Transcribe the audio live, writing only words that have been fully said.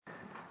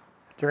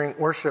During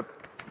worship,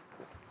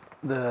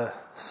 the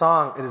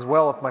song, It Is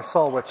Well With My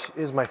Soul, which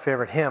is my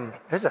favorite hymn.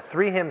 There's a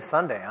 3-hymn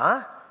Sunday,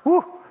 huh?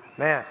 Woo!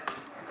 Man.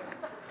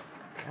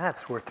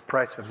 That's worth the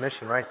price of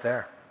admission right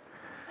there.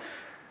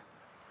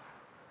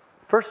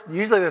 First,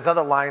 usually there's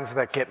other lines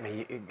that get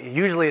me.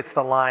 Usually it's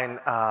the line,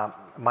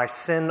 my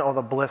sin, oh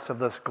the bliss of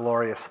this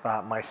glorious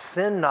thought. My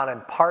sin, not in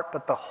part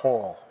but the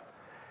whole,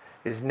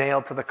 is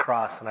nailed to the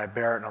cross and I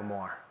bear it no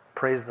more.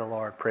 Praise the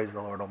Lord,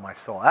 oh my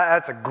soul.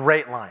 That's a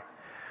great line.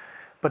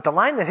 But the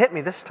line that hit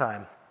me this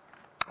time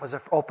was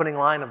the opening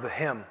line of the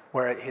hymn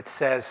where it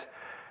says,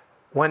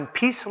 when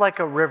peace like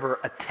a river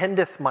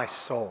attendeth my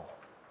soul.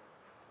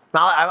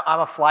 Now,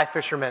 I'm a fly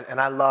fisherman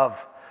and I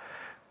love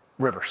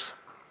rivers.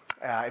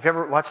 If you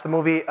ever watched the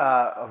movie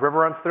A River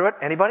Runs Through It,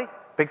 anybody?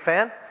 Big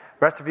fan?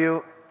 The rest of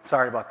you,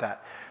 sorry about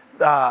that.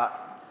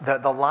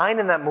 The line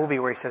in that movie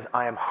where he says,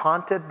 I am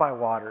haunted by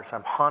waters,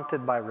 I'm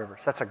haunted by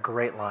rivers. That's a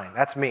great line.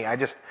 That's me.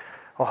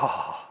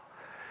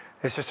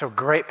 It's just a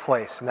great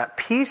place. And that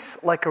peace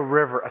like a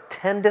river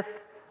attendeth.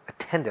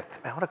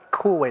 Man, what a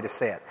cool way to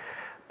say it.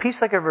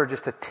 Peace like a river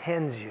just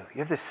attends you. You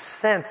have this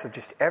sense of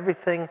just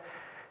everything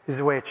is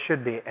the way it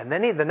should be. And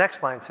then the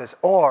next line says,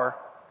 or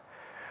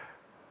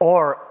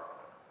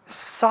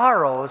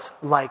sorrows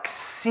like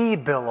sea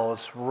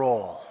billows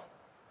roll.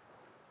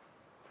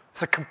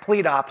 It's a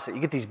complete opposite.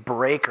 You get these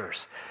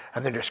breakers,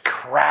 and they're just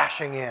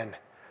crashing in.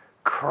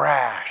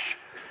 Crash,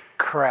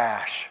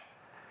 crash.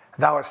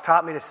 Thou hast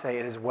taught me to say,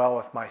 it is well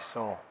with my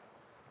soul.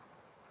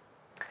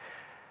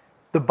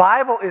 The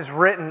Bible is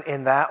written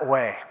in that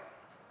way.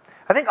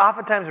 I think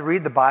oftentimes we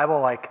read the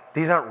Bible like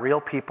these aren't real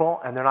people,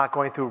 and they're not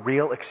going through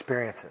real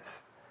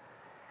experiences.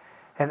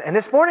 And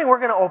this morning we're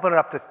going to open it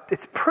up to,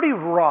 it's pretty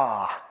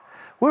raw.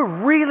 We're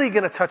really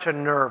going to touch a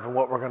nerve in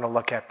what we're going to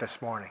look at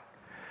this morning.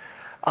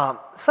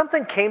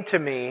 Something came to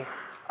me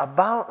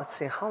about, let's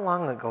see, how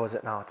long ago is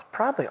it now? It's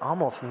probably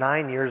almost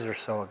 9 years or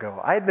so ago.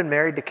 I had been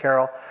married to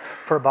Carol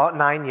for about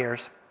 9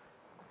 years.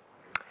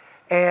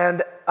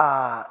 And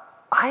I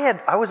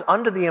was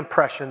under the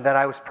impression that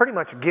I was pretty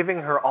much giving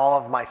her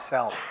all of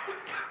myself.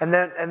 And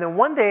then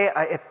one day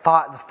the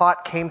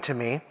thought came to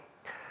me,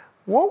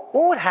 what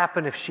would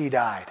happen if she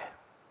died?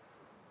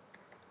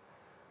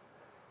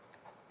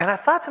 And I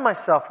thought to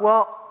myself,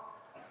 well,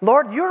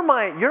 Lord, you're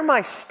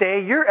my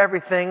stay, you're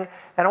everything,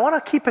 and I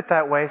want to keep it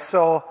that way.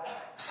 So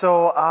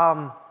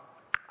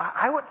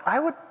I would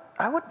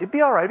it'd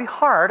be all right. It'd be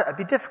hard. It'd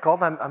be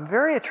difficult. I'm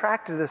very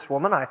attracted to this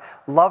woman. I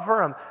love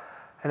her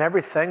and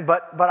everything.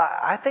 But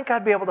I think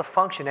I'd be able to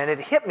function. And it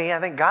hit me. I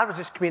think God was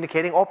just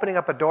communicating, opening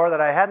up a door that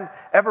I hadn't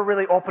ever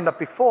really opened up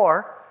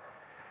before.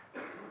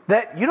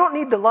 That you don't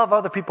need to love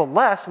other people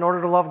less in order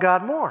to love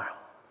God more.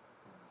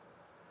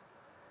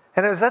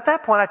 And it was at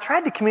that point I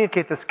tried to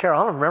communicate this, Carol.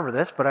 I don't remember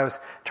this, but I was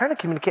trying to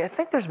communicate. I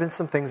think there's been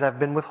some things I've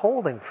been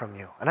withholding from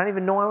you, and I didn't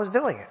even know I was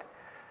doing it.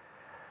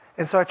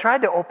 And so I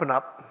tried to open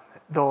up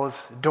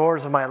those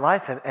doors of my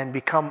life and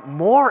become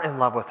more in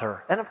love with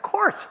her. And of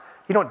course,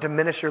 you don't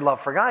diminish your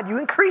love for God, you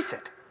increase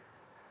it.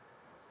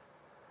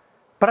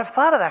 But I've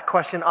thought of that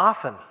question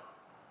often.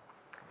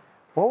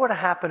 What would have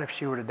happened if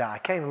she were to die? I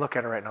can't even look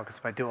at her right now because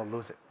if I do, I'll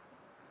lose it.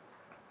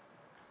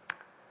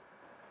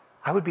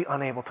 I would be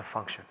unable to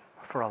function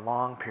for a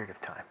long period of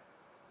time.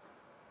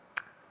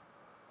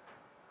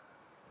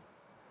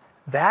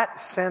 That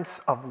sense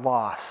of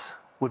loss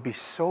would be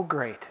so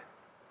great.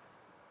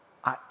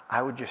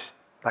 I would just,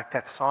 like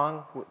that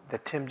song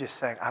that Tim just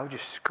sang, I would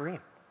just scream.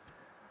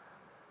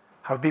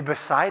 I would be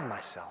beside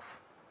myself.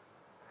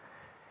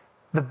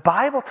 The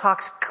Bible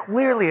talks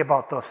clearly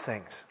about those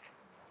things.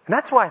 And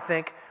that's why I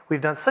think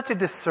we've done such a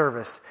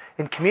disservice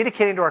in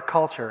communicating to our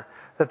culture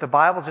that the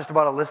Bible is just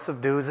about a list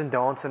of do's and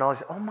don'ts and all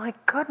this. Oh my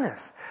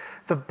goodness.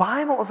 The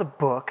Bible is a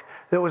book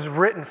that was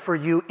written for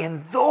you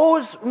in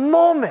those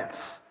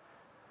moments.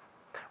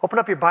 Open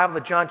up your Bible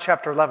to John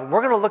chapter 11. We're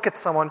going to look at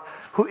someone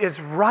who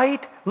is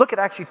look at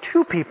actually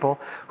two people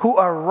who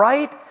are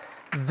right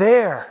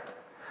there.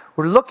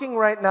 We're looking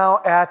right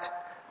now at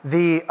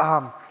the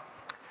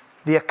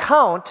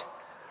account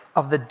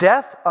of the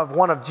death of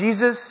one of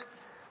Jesus'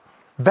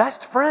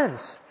 best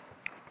friends.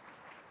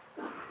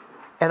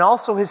 And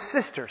also his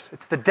sisters.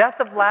 It's the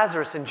death of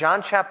Lazarus in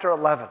John chapter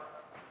 11.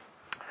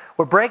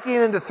 We're breaking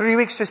it into 3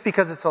 weeks just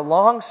because it's a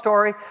long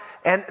story.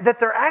 And that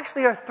there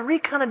actually are 3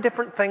 kind of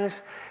different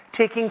things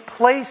taking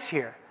place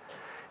here.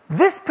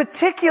 This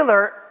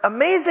particular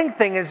amazing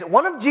thing is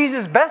one of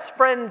Jesus' best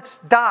friends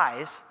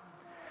dies.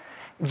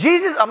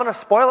 Jesus, I'm going to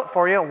spoil it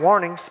for you, a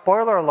warning,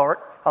 spoiler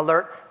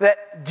alert,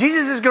 that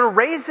Jesus is going to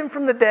raise him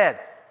from the dead.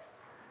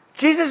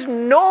 Jesus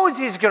knows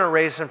he's going to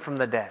raise him from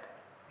the dead.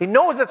 He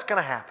knows it's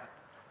going to happen.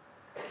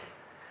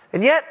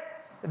 And yet,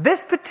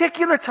 this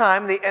particular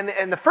time,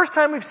 and the first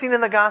time we've seen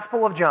in the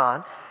Gospel of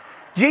John,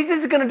 Jesus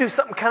is going to do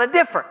something kind of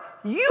different.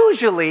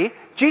 Usually,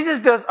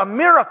 Jesus does a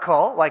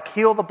miracle, like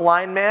heal the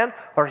blind man,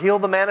 or heal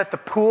the man at the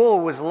pool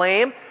who was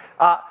lame,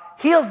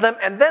 heals them,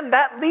 and then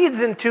that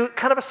leads into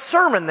kind of a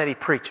sermon that he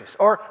preaches,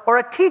 or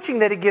a teaching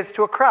that he gives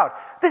to a crowd.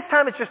 This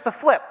time it's just the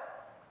flip.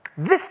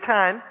 This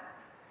time,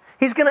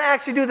 he's going to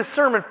actually do the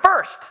sermon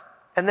first.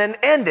 and then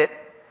end it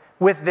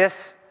with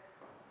this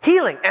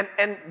healing.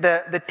 And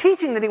the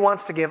teaching that he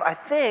wants to give, I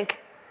think,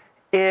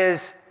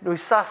 is, we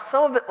saw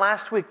some of it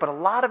last week, but a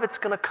lot of it's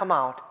going to come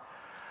out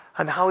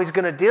on how he's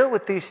going to deal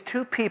with these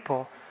two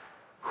people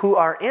who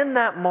are in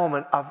that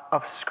moment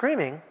of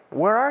screaming,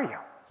 where are you?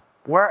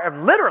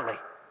 Literally,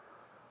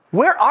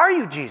 where are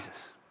you,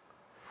 Jesus?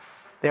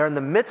 They're in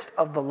the midst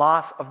of the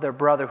loss of their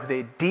brother who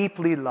they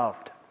deeply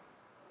loved.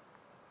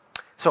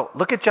 So,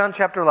 look at John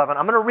chapter 11.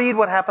 I'm going to read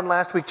what happened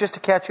last week just to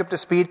catch you up to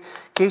speed, in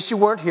case you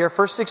weren't here.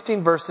 First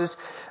 16 verses.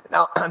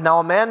 Now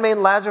a man named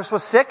Lazarus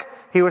was sick.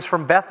 He was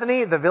from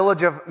Bethany, the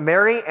village of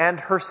Mary and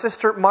her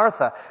sister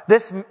Martha.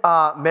 This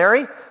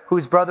Mary,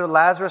 whose brother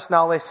Lazarus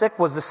now lay sick,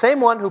 was the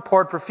same one who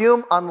poured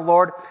perfume on the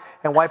Lord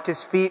and wiped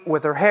his feet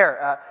with her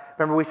hair.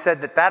 Remember, we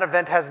said that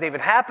event hasn't even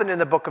happened in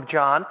the book of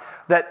John,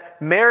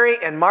 that Mary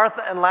and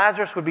Martha and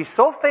Lazarus would be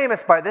so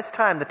famous by this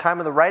time, the time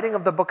of the writing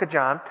of the book of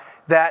John,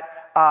 that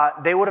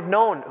they would have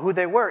known who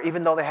they were,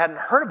 even though they hadn't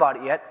heard about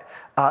it yet.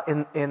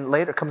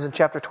 Later, it comes in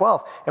chapter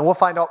 12. And we'll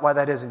find out why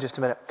that is in just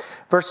a minute.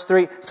 Verse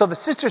 3, so the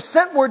sisters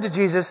sent word to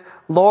Jesus,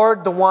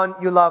 Lord, the one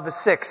you love is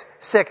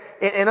sick.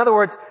 In other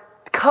words,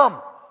 come.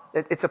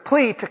 It's a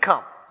plea to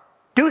come.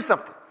 Do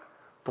something.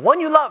 The one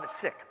you love is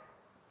sick.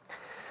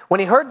 When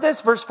he heard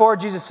this, verse 4,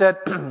 Jesus said,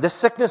 this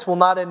sickness will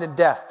not end in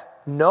death.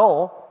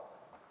 No,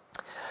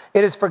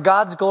 it is for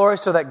God's glory,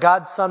 so that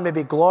God's Son may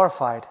be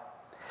glorified.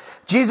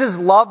 Jesus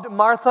loved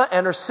Martha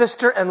and her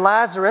sister and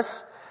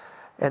Lazarus.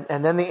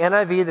 And then the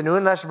NIV, the New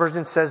International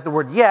Version, says the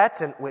word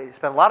yet. And we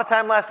spent a lot of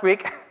time last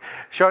week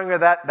showing you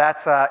that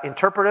that's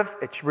interpretive.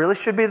 It really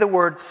should be the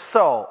word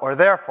so or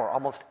therefore.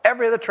 Almost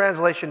every other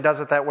translation does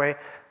it that way.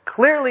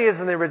 Clearly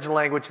is in the original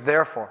language,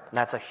 therefore. And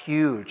that's a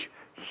huge,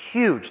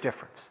 huge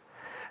difference.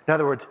 In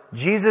other words,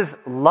 Jesus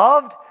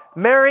loved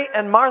Mary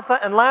and Martha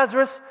and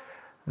Lazarus.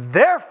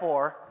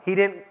 Therefore, he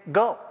didn't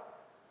go.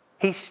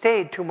 He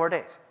stayed 2 more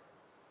days.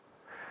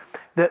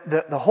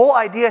 The whole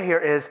idea here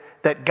is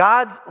that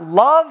God's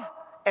love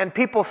and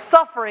people's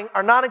suffering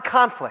are not in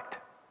conflict.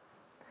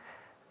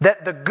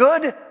 That the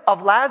good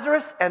of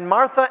Lazarus and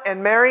Martha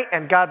and Mary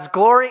and God's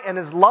glory and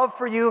his love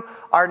for you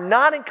are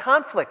not in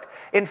conflict.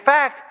 In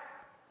fact,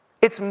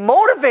 it's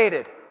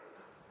motivated.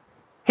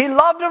 He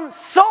loved them,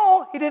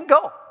 so he didn't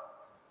go.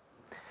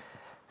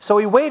 So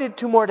he waited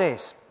 2 more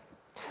days.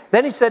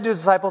 Then he said to his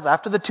disciples,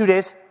 after the 2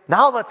 days,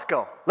 now let's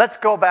go. Let's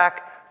go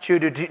back to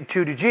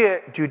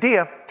Judea, to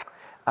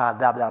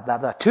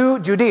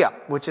Judea,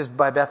 which is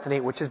by Bethany,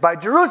 which is by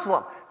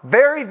Jerusalem.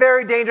 Very,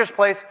 very dangerous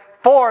place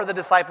for the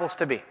disciples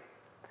to be.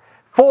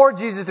 For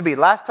Jesus to be.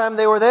 Last time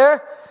they were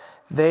there,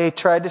 they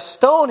tried to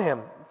stone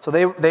him. So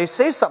they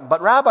say something.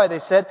 But Rabbi, they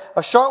said,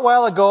 a short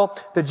while ago,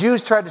 the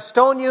Jews tried to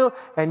stone you,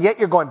 and yet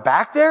you're going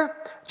back there?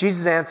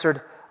 Jesus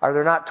answered, are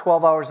there not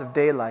 12 hours of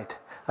daylight?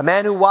 A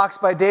man who walks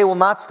by day will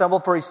not stumble,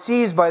 for he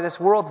sees by this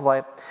world's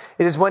light.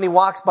 It is when he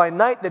walks by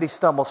night that he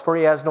stumbles, for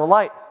he has no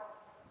light.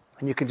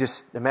 And you can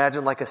just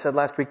imagine, like I said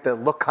last week, the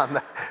look on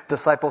the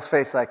disciples'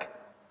 face like,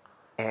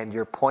 and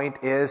your point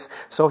is?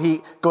 So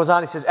he goes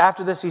on, he says,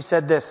 after this he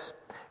said this,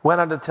 went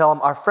on to tell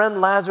him, our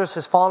friend Lazarus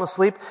has fallen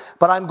asleep,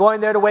 but I'm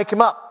going there to wake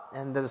him up.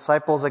 And the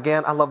disciples,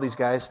 again, I love these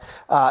guys,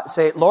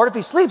 say, Lord, if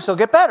he sleeps, he'll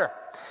get better.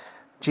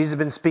 Jesus had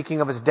been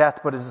speaking of his death,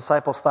 but his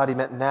disciples thought he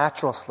meant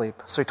natural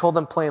sleep. So he told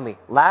them plainly,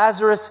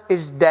 Lazarus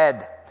is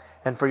dead,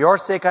 and for your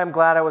sake I'm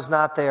glad I was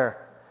not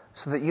there,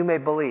 so that you may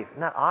believe.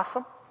 Isn't that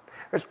awesome?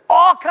 There's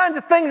all kinds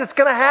of things that's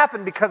going to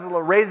happen because of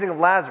the raising of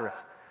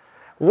Lazarus.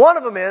 One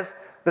of them is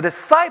the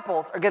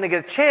disciples are going to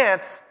get a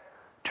chance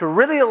to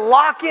really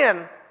lock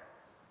in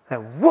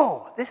that,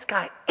 whoa, this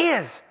guy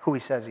is who he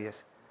says he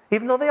is.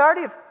 Even though they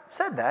already have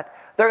said that,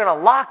 they're going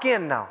to lock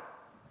in now.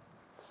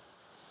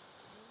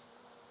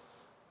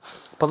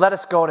 But let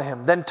us go to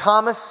him. Then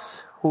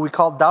Thomas, who we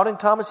call Doubting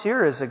Thomas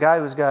here, is a guy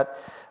who's got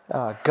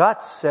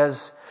guts,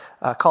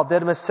 called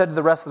Didymus, said to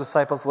the rest of the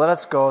disciples, let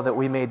us go that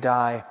we may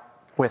die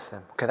with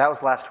him. Okay, that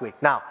was last week.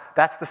 Now,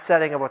 that's the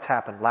setting of what's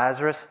happened.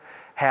 Lazarus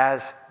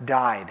has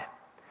died.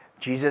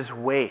 Jesus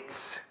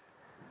waits.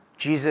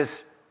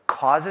 Jesus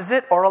causes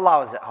it or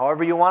allows it.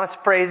 However you want to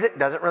phrase it,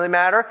 doesn't really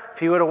matter. If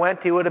he would have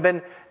went, he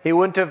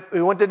wouldn't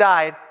have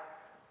died.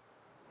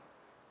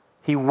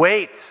 He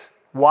waits.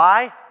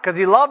 Why? Because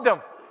he loved him.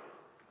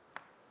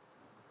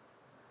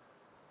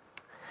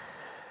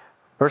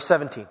 Verse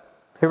 17.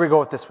 Here we go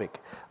with this week.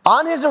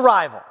 On his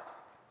arrival,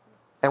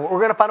 and we're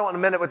going to find out in a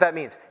minute what that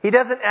means. He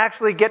doesn't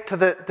actually get to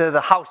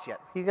the house yet.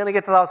 He's going to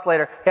get to the house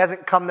later. He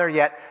hasn't come there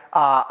yet.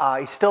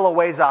 He's still a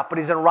ways off, but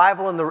he's an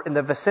arrival in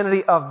the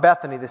vicinity of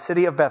Bethany, the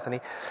city of Bethany.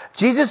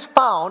 Jesus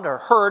found or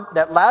heard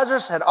that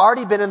Lazarus had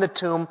already been in the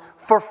tomb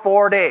for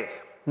 4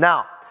 days.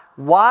 Now,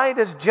 why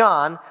does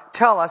John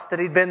tell us that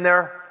he'd been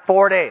there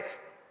 4 days?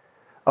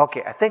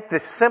 Okay, I think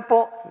this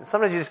simple,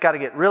 sometimes you just got to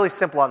get really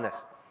simple on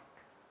this.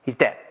 He's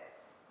dead.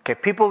 Okay,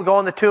 people go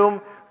in the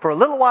tomb for a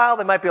little while,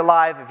 they might be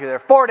alive. If you're there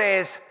 4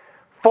 days,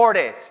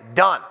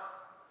 done.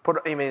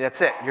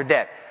 That's it. You're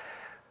dead.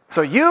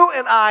 So you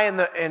and I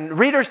and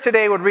readers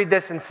today would read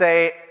this and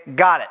say,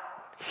 got it.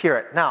 Hear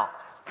it. Now,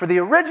 for the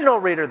original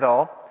reader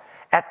though,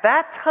 At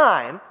that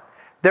time,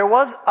 there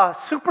was a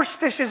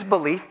superstitious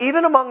belief,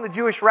 even among the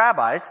Jewish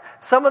rabbis.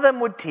 Some of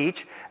them would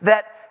teach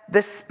that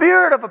the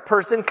spirit of a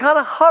person kind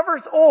of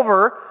hovers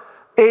over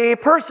a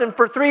person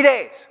for 3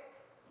 days.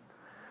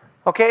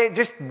 Okay,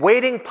 just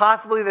waiting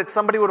possibly that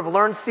somebody would have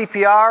learned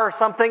CPR or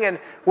something and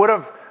would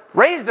have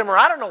raised him or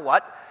I don't know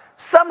what.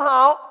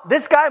 Somehow,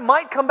 this guy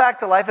might come back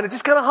to life and it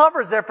just kind of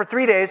hovers there for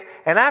 3 days.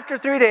 And after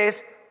 3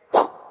 days,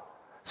 whoosh.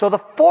 So the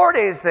 4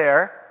 days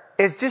there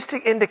is just to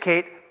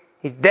indicate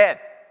he's dead.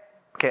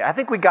 Okay, I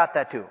think we got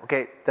that too.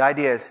 Okay, the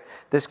idea is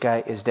this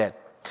guy is dead.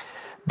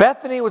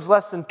 Bethany was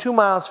less than 2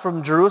 miles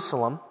from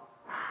Jerusalem,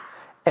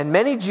 and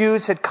many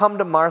Jews had come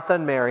to Martha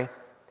and Mary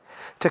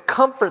to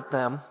comfort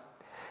them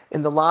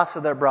in the loss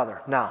of their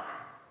brother. Now,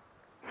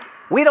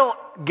 we don't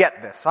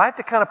get this, so I have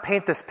to kind of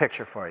paint this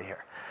picture for you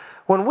here.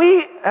 When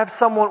we have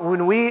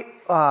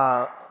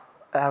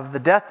have the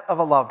death of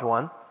a loved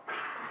one,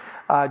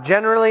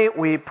 generally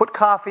we put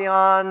coffee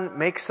on,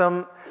 make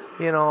some,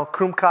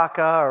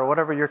 kroomkaka or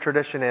whatever your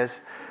tradition is,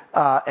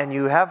 and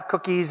you have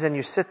cookies and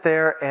you sit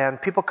there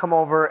and people come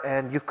over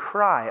and you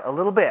cry a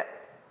little bit.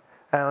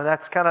 And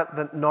that's kind of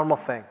the normal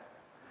thing.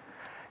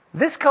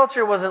 This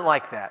culture wasn't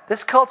like that.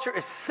 This culture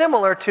is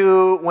similar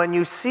to when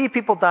you see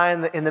people die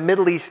in the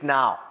Middle East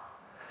now.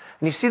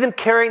 And you see them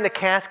carrying the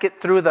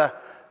casket through the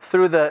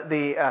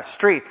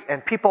streets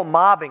and people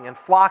mobbing and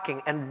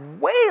flocking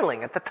and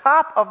wailing at the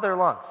top of their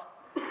lungs.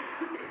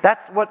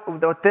 That's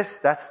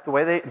that's the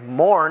way they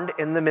mourned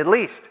in the Middle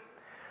East.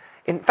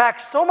 In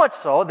fact, so much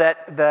so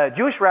that the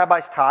Jewish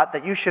rabbis taught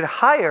that you should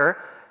hire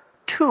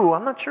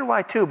I'm not sure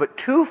why but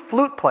 2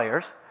 flute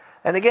players.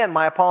 And again,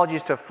 my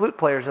apologies to flute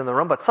players in the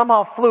room, but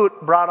somehow flute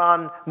brought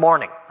on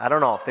mourning. I don't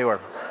know if they were.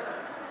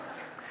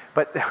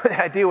 But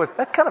the idea was,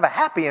 that's kind of a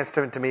happy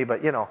instrument to me,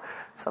 but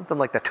something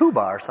like the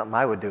tuba or something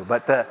I would do.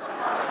 But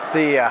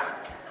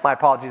my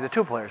apologies to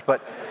 2 players,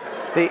 but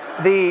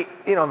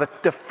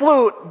the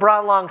flute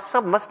brought along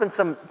must have been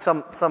some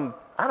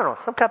I don't know,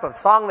 some type of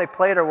song they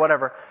played or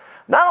whatever.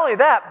 Not only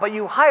that, but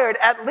you hired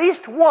at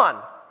least one,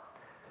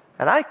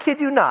 and I kid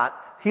you not,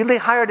 he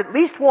hired at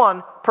least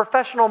one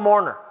professional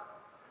mourner.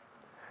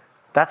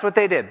 That's what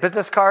they did.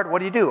 Business card,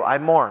 what do? I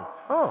mourn.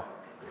 Oh,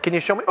 can you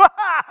show me?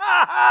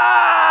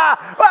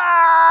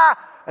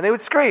 And they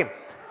would scream.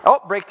 Oh,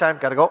 break time,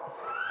 gotta go.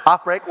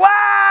 Off break.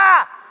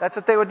 Wah! That's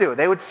what they would do.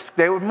 They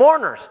would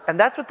mourners. And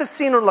that's what the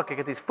scene would look like.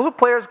 Get these flute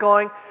players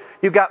going.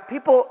 You've got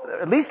people,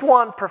 at least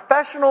one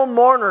professional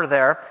mourner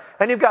there,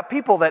 and you've got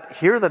people that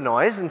hear the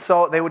noise, and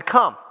so they would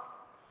come.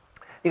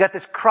 You got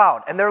this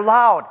crowd, and they're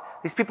loud.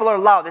 These people are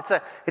loud.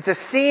 It's a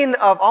scene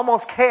of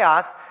almost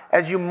chaos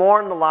as you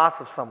mourn the loss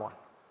of someone.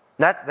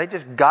 They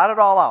just got it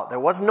all out. There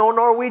was no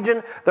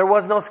Norwegian. There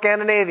was no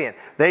Scandinavian.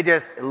 They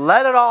just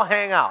let it all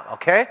hang out,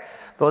 okay?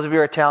 Those of you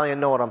who are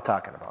Italian know what I'm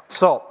talking about.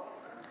 So,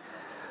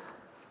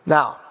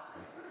 now,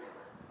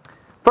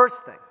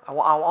 first thing, I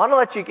want to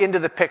let you into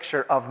the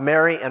picture of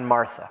Mary and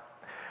Martha.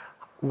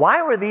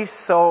 Why were these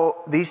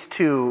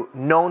 2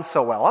 known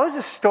so well? Why was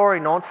this story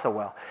known so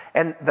well?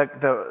 And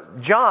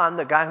John,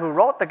 the guy who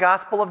wrote the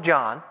Gospel of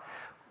John,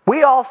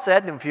 we all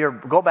said, and if you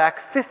go back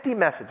 50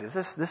 messages,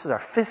 this is our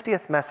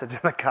 50th message in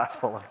the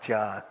Gospel of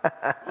John.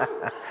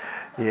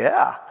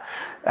 Yeah.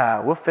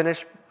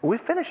 We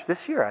finished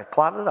this year. I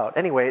plotted it out.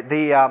 Anyway,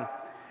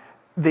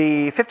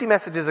 the 50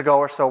 messages ago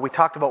or so, we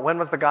talked about when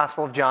was the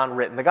Gospel of John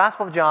written. The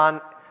Gospel of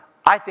John,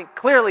 I think,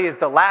 clearly is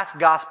the last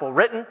Gospel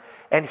written,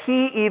 and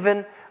he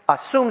even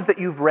assumes that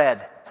you've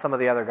read some of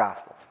the other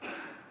Gospels.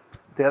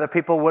 The other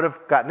people would have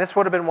gotten, this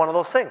would have been one of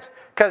those things.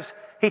 Because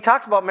he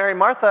talks about Mary and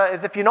Martha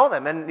as if you know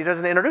them, and he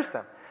doesn't introduce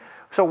them.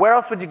 So where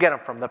else would you get them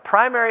from? The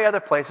primary other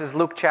place is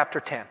Luke chapter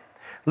 10.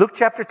 Luke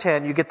chapter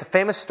 10, you get the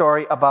famous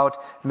story about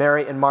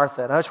Mary and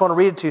Martha. And I just want to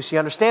read it to you so you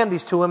understand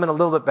these 2 women a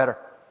little bit better.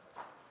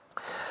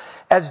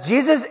 As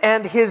Jesus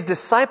and his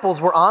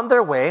disciples were on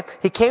their way,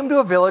 he came to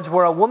a village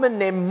where a woman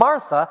named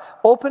Martha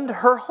opened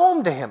her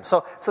home to him.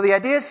 So the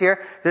idea is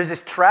here, there's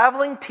this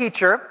traveling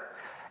teacher,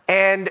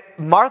 and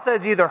Martha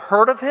has either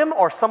heard of him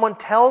or someone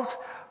tells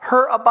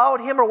her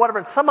about him or whatever,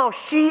 and somehow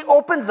she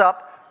opens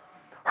up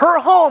her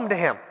home to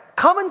him.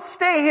 Come and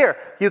stay here.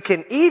 You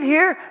can eat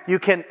here. You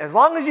can, as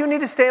long as you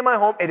need to stay in my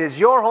home, it is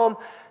your home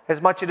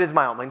as much as it is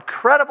my home.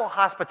 Incredible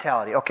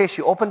hospitality. Okay,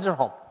 she opens her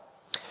home.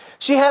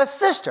 She had a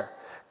sister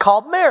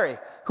called Mary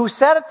who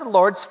sat at the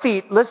Lord's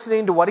feet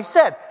listening to what he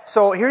said.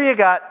 So here you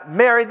got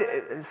Mary.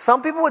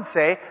 Some people would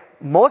say,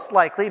 most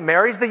likely,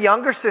 Mary's the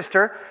younger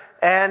sister,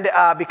 and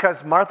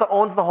because Martha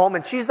owns the home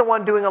and she's the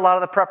one doing a lot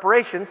of the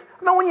preparations.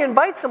 I mean, when you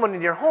invite someone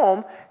into your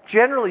home,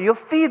 generally you'll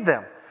feed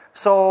them.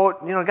 So,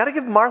 got to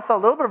give Martha a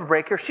little bit of a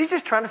break here. She's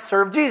just trying to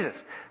serve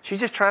Jesus. She's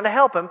just trying to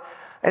help him.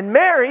 And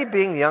Mary,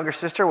 being the younger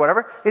sister or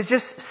whatever, is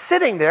just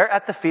sitting there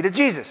at the feet of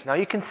Jesus. Now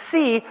you can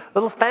see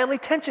little family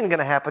tension going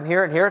to happen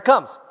here, and here it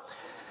comes.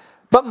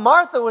 But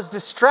Martha was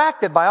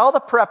distracted by all the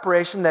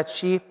preparation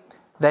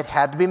that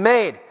had to be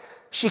made.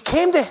 She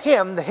came to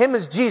him, the him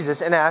is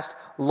Jesus, and asked,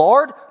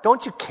 Lord,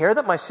 don't you care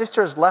that my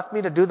sister has left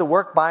me to do the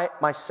work by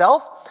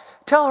myself?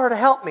 Tell her to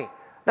help me.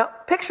 Now,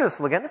 picture this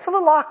again. It's a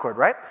little awkward,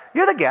 right?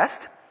 You're the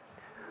guest.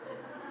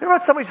 You're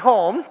at somebody's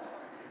home,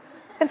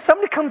 and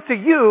somebody comes to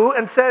you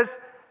and says,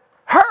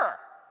 her,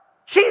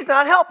 she's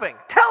not helping.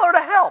 Tell her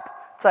to help.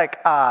 It's like,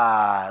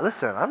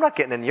 listen, I'm not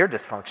getting in your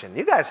dysfunction.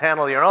 You guys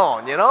handle your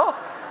own,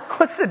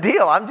 What's the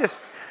deal? I'm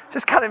just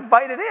kind of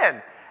invited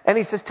in. And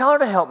he says, tell her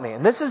to help me.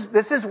 And this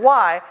is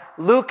why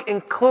Luke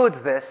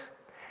includes this.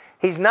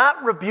 He's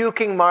not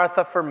rebuking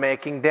Martha for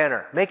making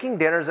dinner. Making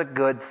dinner is a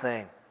good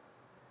thing.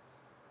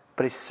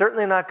 But he's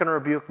certainly not going to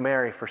rebuke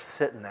Mary for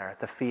sitting there at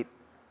the feet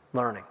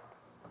learning.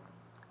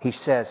 He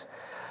says,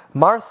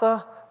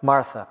 Martha,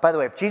 Martha. By the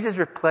way, if Jesus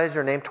replays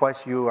your name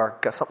twice,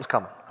 something's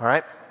coming, all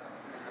right?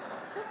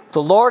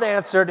 The Lord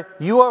answered,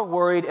 you are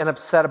worried and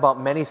upset about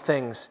many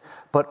things,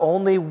 but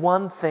only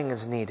one thing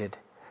is needed.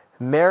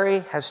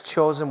 Mary has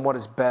chosen what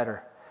is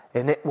better,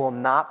 and it will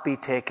not be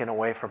taken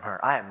away from her.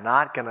 I am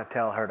not going to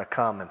tell her to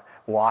come and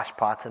wash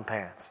pots and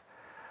pans.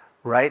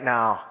 Right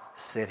now,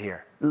 sit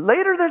here.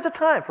 Later, there's a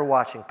time for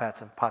washing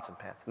pots and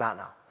pans. Not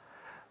now.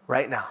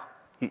 Right now,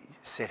 you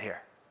sit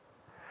here.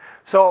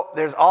 So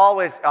there's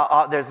always,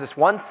 there's this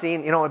one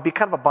scene, it'd be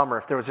kind of a bummer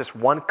if there was just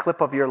one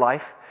clip of your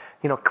life.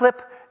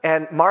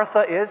 And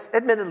Martha is,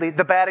 admittedly,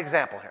 the bad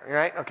example here,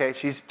 right? Okay,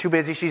 she's too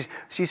busy.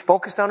 She's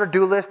focused on her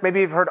do list. Maybe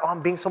you've heard,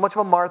 I'm being so much of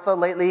a Martha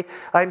lately.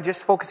 I'm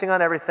just focusing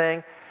on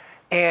everything.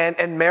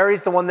 And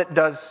Mary's the one that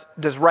does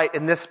right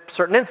in this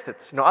certain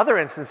instance. Other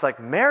instances like,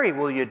 Mary,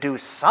 will you do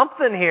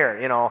something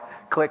here?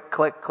 Click,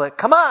 click, click.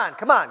 Come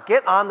on,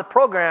 get on the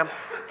program.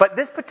 But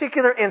this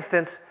particular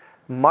instance,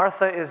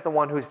 Martha is the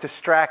one who's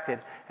distracted,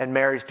 and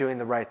Mary's doing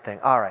the right thing.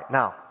 All right,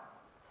 now,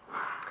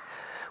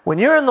 when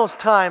you're in those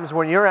times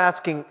when you're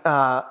asking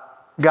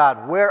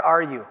God, where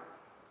are you?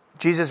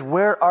 Jesus,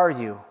 where are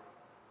you?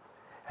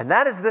 And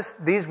that is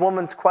these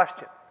women's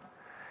question.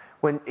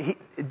 When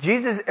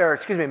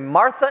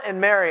Martha and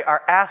Mary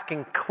are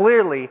asking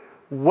clearly,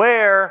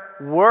 where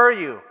were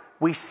you?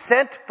 We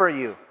sent for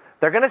you.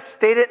 They're going to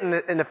state it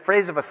in the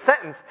phrase of a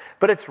sentence,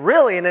 but it's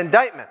really an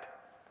indictment.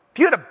 If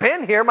you'd have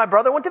been here, my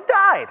brother wouldn't have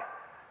died.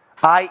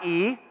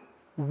 I.e.,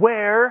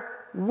 where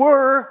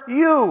were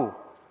you?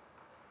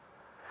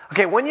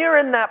 Okay, when you're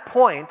in that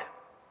point,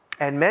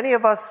 and many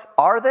of us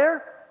are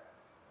there,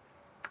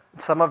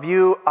 some of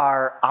you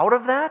are out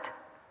of that,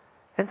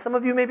 and some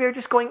of you maybe are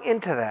just going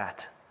into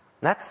that.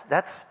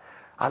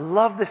 I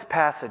love this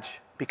passage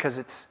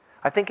because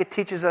I think it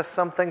teaches us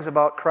some things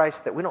about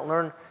Christ that we don't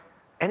learn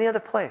any other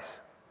place.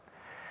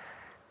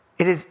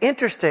 It is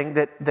interesting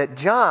that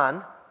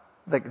John,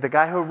 the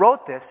guy who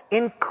wrote this,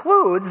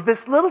 includes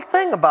this little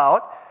thing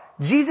about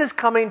Jesus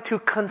coming to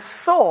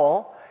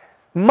console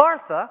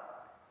Martha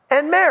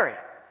and Mary.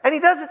 And he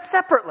does it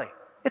separately.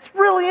 It's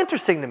really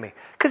interesting to me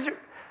because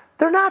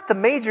they're not the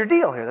major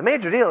deal here. The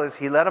major deal is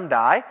he let them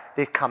die.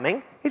 They're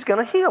coming. He's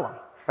going to heal them,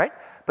 right?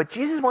 But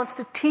Jesus wants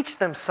to teach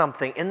them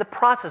something in the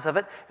process of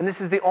it, and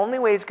this is the only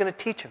way he's going to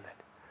teach them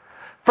it.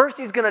 First,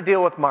 he's going to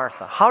deal with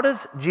Martha. How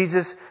does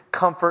Jesus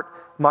comfort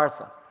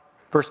Martha?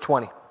 Verse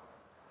 20.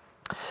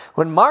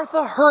 When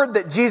Martha heard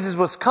that Jesus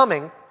was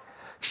coming,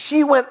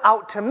 she went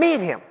out to meet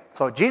him.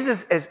 So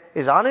Jesus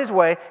is on his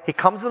way. He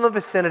comes in the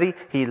vicinity.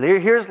 He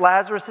hears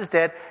Lazarus is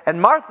dead.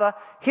 And Martha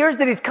hears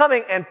that he's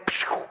coming and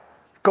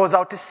goes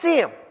out to see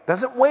him.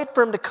 Doesn't wait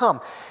for him to come.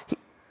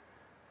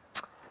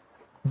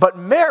 But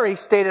Mary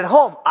stayed at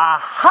home.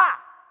 Aha!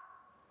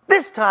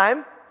 This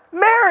time,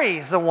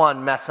 Mary's the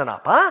one messing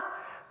up, huh?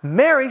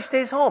 Mary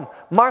stays home.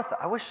 Martha,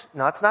 it's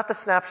not the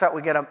snapshot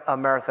we get of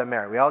Martha and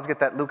Mary. We always get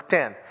that Luke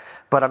 10.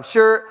 But I'm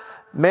sure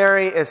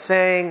Mary is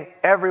saying,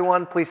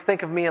 everyone, please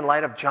think of me in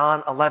light of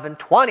John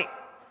 11:20.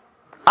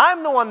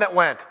 I'm the one that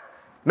went.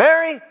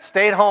 Mary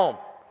stayed home.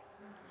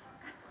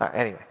 All right,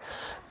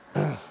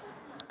 anyway.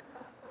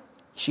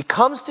 She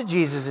comes to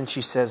Jesus and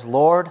she says,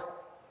 Lord,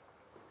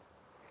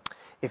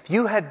 if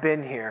you had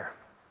been here,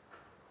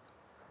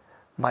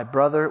 my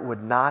brother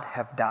would not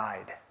have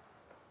died.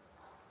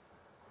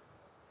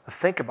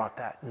 Think about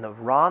that. In the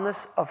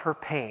rawness of her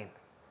pain,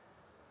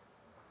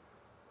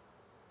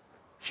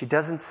 she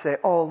doesn't say,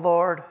 oh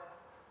Lord,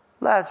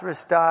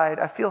 Lazarus died.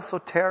 I feel so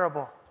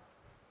terrible.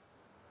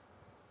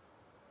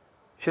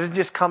 She doesn't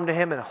just come to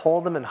him and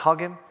hold him and hug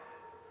him.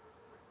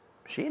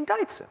 She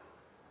indicts him.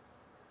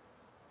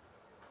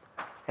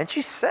 And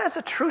she says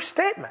a true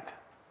statement.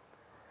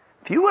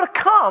 If you would have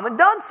come and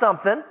done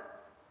something,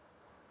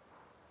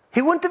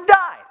 he wouldn't have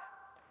died.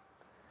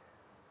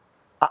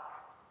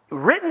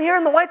 Written here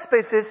in the white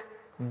space is,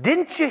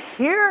 didn't you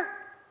hear?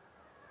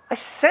 I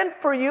sent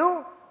for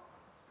you.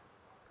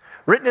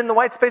 Written in the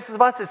white spaces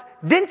of us is,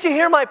 didn't you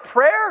hear my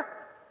prayer?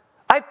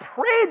 I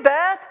prayed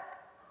that.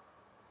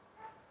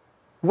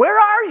 Where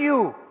are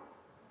you?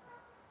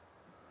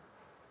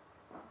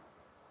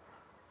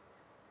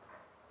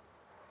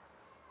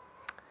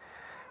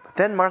 But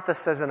then Martha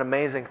says an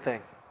amazing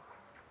thing.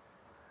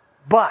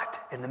 But,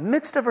 in the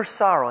midst of her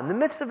sorrow, in the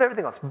midst of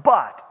everything else,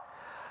 but,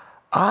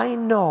 I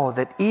know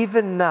that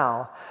even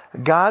now,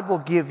 God will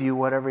give you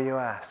whatever you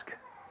ask.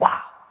 Wow.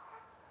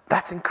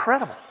 That's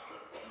incredible.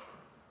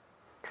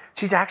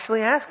 She's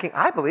actually asking,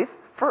 I believe,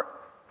 for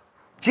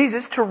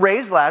Jesus to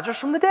raise Lazarus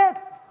from the dead.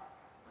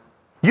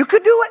 You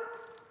could do it.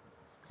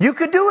 You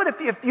could do it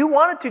if you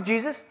wanted to,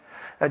 Jesus.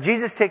 Now,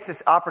 Jesus takes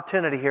this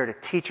opportunity here to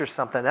teach her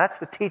something. That's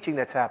the teaching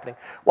that's happening.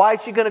 Why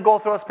is she going to go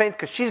through those pains?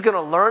 Because she's going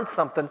to learn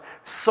something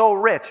so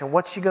rich. And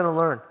what's she going to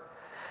learn?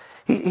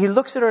 He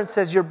looks at her and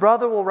says, your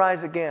brother will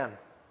rise again.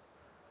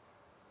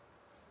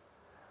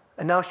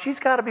 And now she's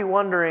got to be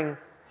wondering,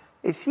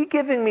 is he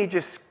giving me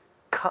just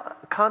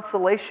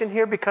consolation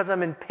here because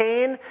I'm in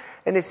pain?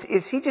 And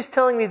is he just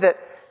telling me that,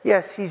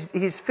 yes,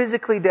 he's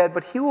physically dead,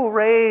 but he will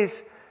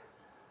raise?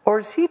 Or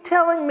is he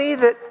telling me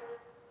that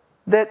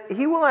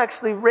he will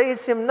actually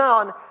raise him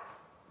now?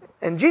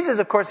 And Jesus,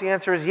 of course, the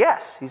answer is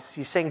yes.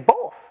 He's saying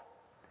both.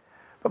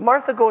 But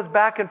Martha goes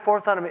back and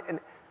forth on him.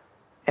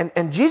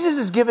 And Jesus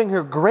is giving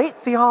her great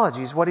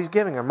theology is what he's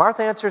giving her.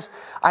 Martha answers,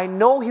 I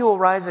know he will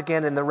rise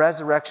again in the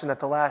resurrection at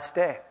the last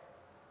day.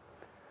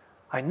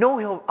 I know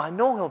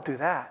he'll do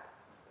that.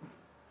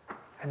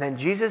 And then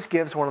Jesus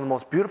gives one of the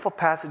most beautiful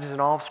passages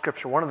in all of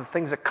Scripture, one of the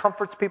things that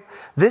comforts people.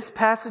 This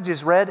passage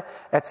is read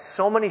at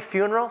so many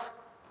funerals.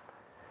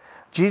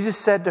 Jesus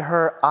said to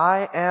her,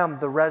 I am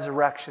the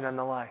resurrection and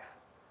the life.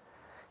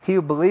 He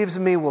who believes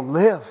in me will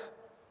live,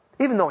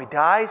 even though he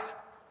dies.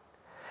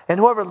 And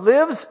whoever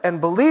lives and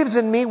believes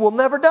in me will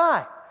never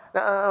die.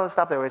 Now,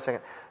 stop there, wait a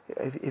second.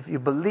 If you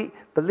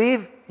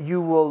believe you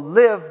will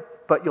live,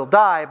 but you'll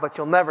die, but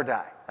you'll never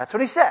die. That's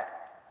what he said.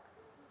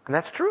 And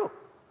that's true.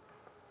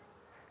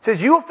 It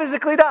says you will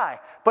physically die,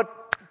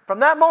 but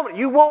from that moment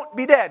you won't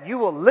be dead. You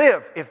will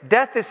live. If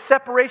death is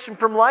separation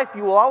from life,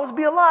 you will always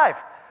be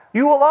alive.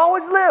 You will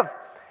always live.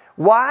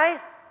 Why?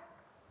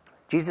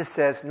 Jesus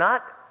says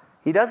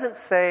he doesn't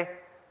say,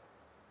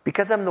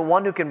 because I'm the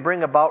one who can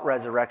bring about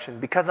resurrection,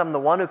 because I'm the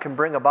one who can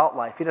bring about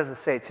life. He doesn't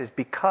say it. It says,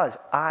 because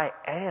I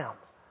am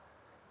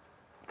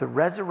the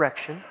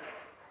resurrection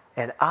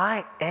and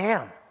I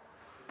am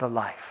the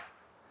life.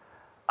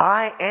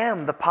 I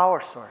am the power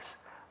source.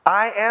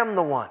 I am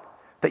the one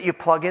that you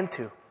plug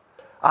into.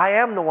 I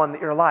am the one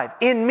that you're alive.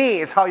 In me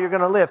is how you're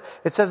going to live.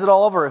 It says it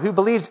all over. Who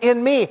believes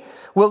in me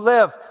will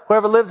live.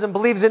 Whoever lives and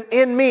believes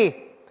in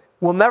me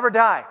will never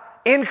die.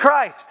 In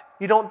Christ,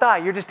 you don't die.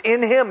 You're just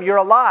in him. You're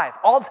alive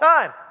all the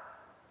time.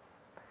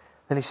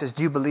 Then he says,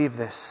 do you believe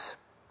this?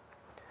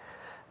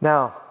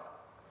 Now,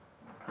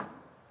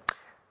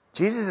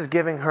 Jesus is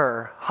giving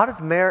her, how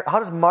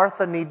does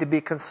Martha need to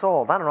be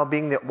consoled? I don't know,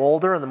 being the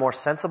older and the more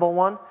sensible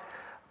one?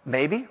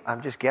 Maybe,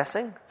 I'm just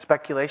guessing,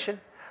 speculation.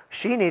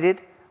 She needed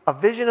a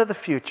vision of the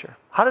future.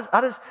 How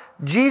does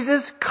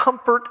Jesus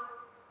comfort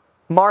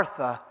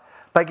Martha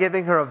by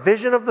giving her a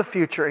vision of the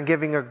future and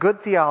giving her good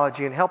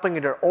theology and helping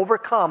her to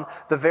overcome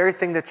the very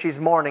thing that she's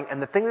mourning?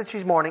 And the thing that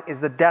she's mourning is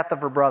the death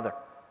of her brother.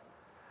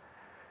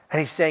 And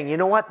he's saying, you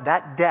know what?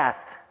 That death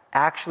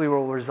actually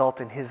will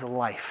result in his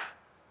life.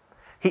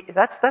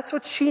 That's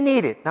what she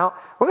needed. Now,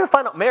 we're going to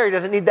find out Mary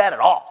doesn't need that at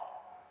all.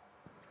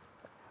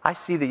 I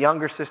see the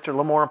younger sister, a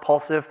little more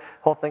impulsive,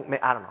 whole thing,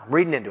 I don't know, I'm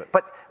reading into it.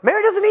 But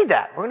Mary doesn't need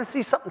that. We're going to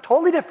see something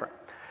totally different.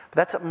 But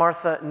that's what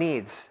Martha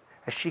needs.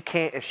 If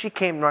she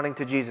came running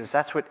to Jesus,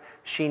 that's what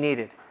she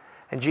needed.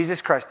 And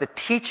Jesus Christ, the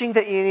teaching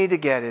that you need to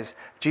get is,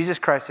 Jesus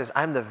Christ says,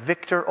 I'm the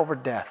victor over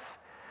death.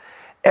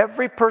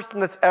 Every person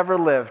that's ever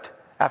lived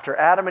after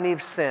Adam and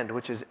Eve sinned,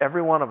 which is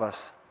every one of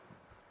us,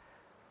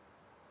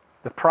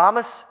 the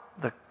promise,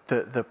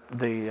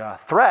 the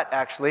threat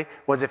actually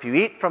was if you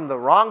eat from the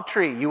wrong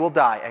tree, you will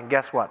die. And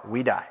guess what?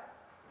 We die.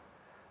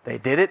 They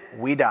did it,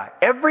 we die.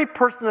 Every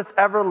person that's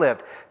ever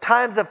lived,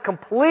 times have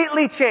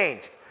completely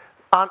changed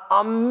on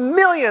a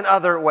million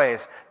other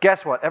ways.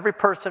 Guess what? Every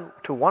person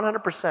to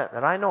 100%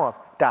 that I know of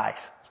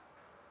dies.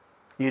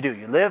 You do.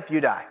 You live,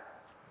 you die.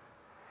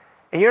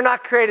 And you're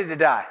not created to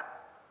die.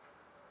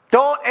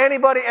 Don't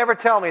anybody ever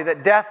tell me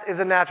that death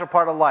is a natural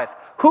part of life.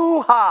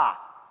 Hoo-ha!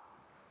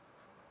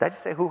 Did I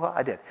just say hoo-ha?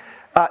 I did.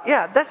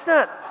 Yeah, that's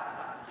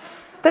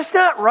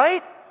not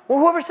right. Well,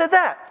 whoever said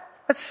that?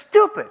 That's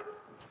stupid.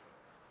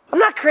 I'm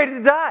not created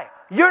to die.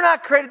 You're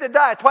not created to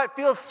die. That's why it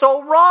feels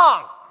so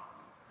wrong.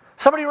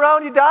 Somebody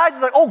around you dies,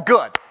 it's like, oh,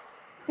 good.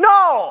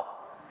 No!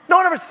 No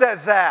one ever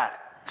says that.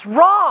 It's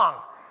wrong.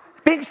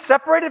 Being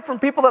separated from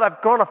people that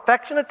I've grown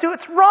affectionate to,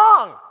 it's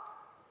wrong.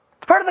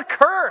 It's part of the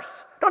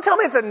curse. Don't tell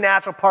me it's a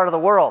natural part of the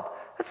world.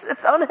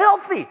 It's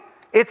unhealthy.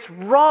 It's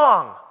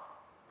wrong.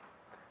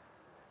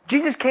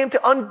 Jesus came to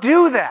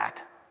undo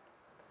that.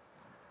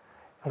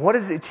 And what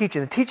is it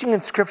teaching? The teaching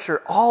in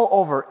Scripture all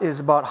over is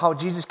about how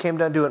Jesus came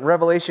to undo it. In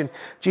Revelation,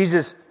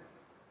 Jesus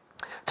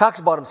talks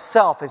about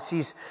himself as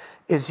he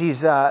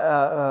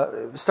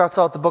starts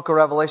out the book of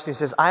Revelation. He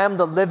says, I am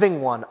the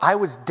living one. I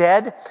was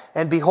dead,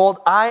 and behold,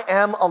 I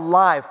am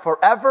alive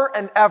forever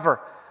and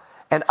ever.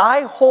 And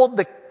I hold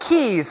the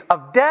keys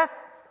of death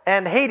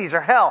and Hades,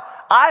 or hell.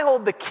 I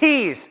hold the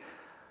keys.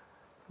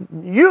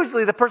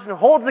 Usually the person who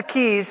holds the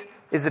keys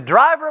is the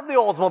driver of the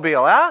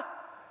Oldsmobile, huh?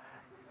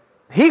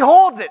 He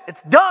holds it.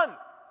 It's done.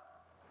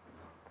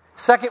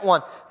 Second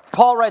one,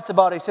 Paul writes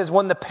about it. He says,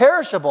 when the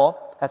perishable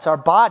that's our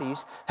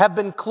bodies, have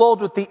been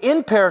clothed with the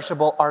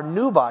imperishable, our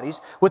new bodies,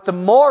 with the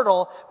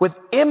mortal, with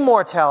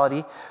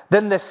immortality,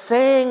 then the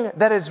saying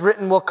that is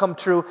written will come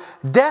true.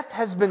 Death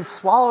has been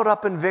swallowed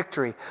up in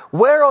victory.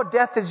 Where, O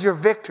death, is your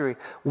victory?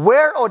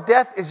 Where, O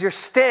death, is your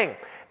sting?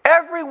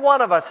 Every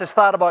one of us has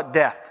thought about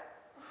death.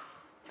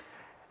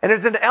 And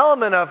there's an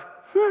element of,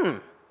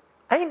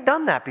 I ain't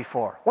done that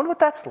before. Wonder what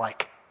that's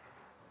like.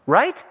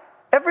 Right?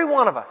 Every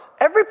one of us.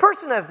 Every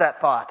person has that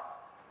thought.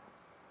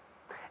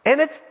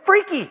 And it's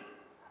freaky.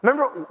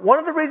 Remember, one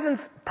of the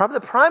reasons, probably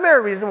the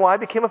primary reason why I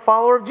became a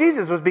follower of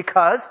Jesus was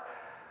because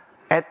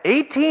at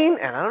 18,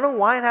 and I don't know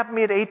why it happened to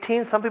me at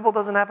 18, some people it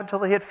doesn't happen until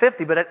they hit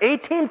 50, but at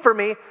 18 for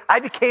me,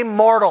 I became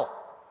mortal.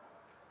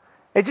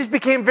 It just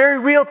became very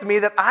real to me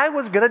that I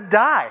was going to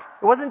die.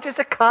 It wasn't just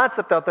a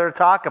concept out there to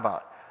talk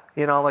about.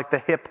 You know, like the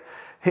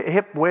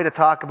hip way to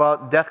talk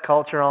about death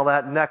culture and all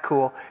that. Isn't that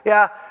cool?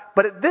 Yeah,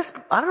 but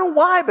I don't know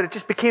why, but it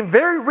just became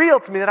very real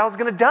to me that I was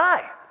going to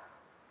die.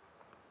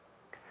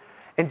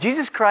 And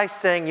Jesus Christ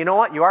saying, you know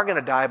what, you are going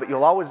to die, but you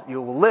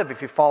will live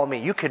if you follow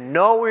me. You can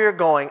know where you're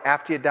going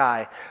after you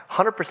die.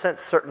 100%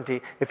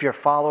 certainty if you're a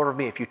follower of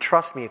me, if you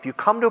trust me, if you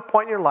come to a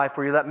point in your life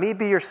where you let me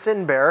be your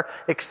sin bearer,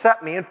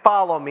 accept me and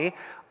follow me,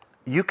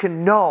 you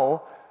can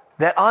know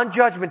that on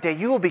Judgment Day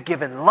you will be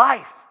given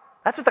life.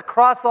 That's what the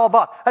cross is all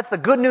about. That's the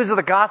good news of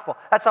the gospel.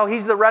 That's how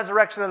he's the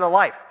resurrection and the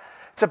life.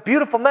 It's a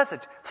beautiful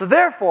message. So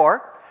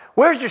therefore,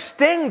 where's your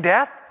sting,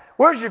 death?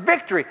 Where's your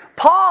victory?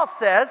 Paul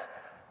says,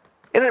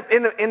 in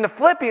the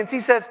Philippians, he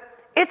says,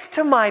 it's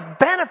to my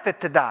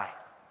benefit to die.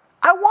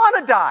 I want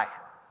to die.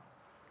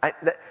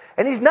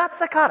 And he's not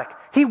psychotic.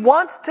 He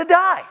wants to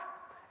die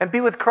and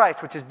be with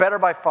Christ, which is better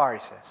by far, he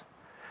says.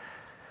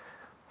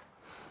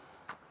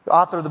 The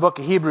author of the book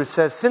of Hebrews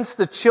says, since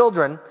the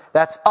children,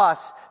 that's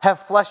us, have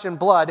flesh and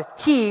blood,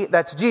 he,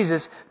 that's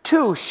Jesus,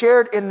 too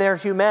shared in their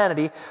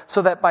humanity,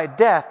 so that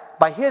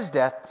by his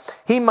death,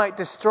 he might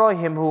destroy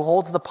him who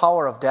holds the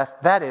power of death,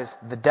 that is,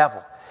 the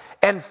devil,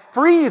 and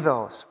free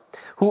those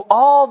who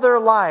all their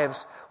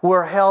lives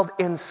were held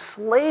in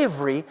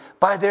slavery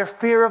by their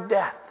fear of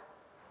death.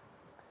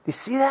 Do you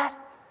see that?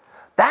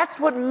 That's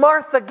what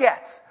Martha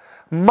gets.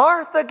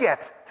 Martha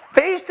gets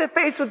face to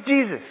face with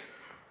Jesus.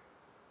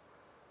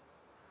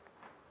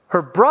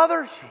 Her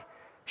brother,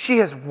 she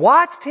has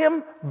watched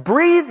him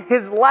breathe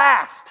his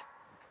last.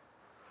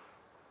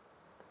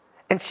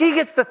 And she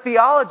gets the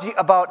theology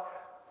about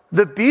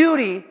the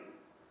beauty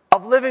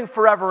of living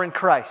forever in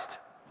Christ.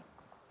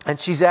 And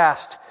she's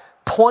asked,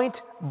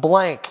 point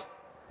blank,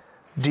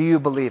 do you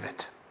believe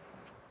it?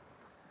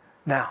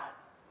 Now,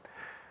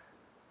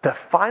 the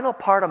final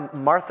part of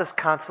Martha's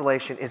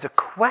consolation is a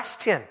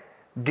question.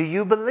 Do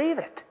you believe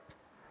it?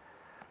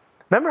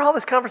 Remember how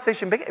this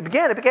conversation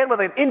began? It began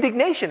with an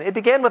indignation. It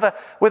began with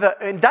an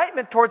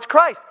indictment towards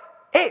Christ.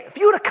 Hey, if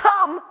you would have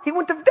come, he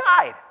wouldn't have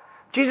died.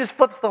 Jesus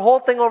flips the whole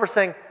thing over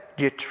saying,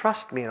 do you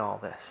trust me in all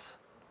this?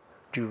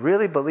 Do you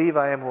really believe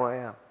I am who I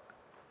am?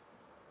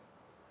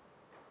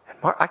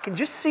 And I can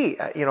just see,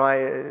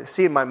 I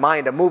see in my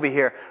mind a movie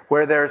here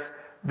where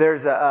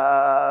there's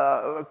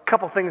a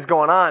couple things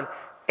going on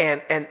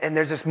and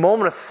there's this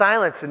moment of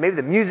silence and maybe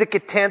the music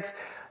gets tense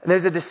and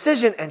there's a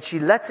decision and she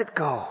lets it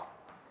go.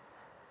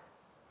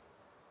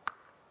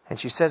 And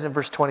she says in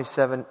verse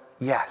 27,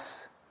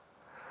 yes,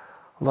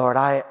 Lord,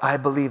 I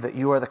believe that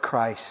you are the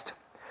Christ,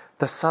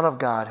 the Son of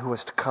God who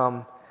is to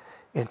come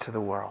into the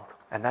world.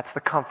 And that's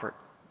the comfort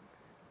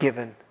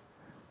given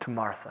to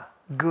Martha.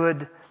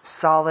 Good,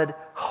 solid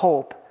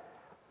hope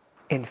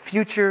in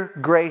future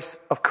grace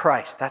of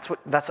Christ. That's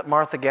what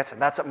Martha gets,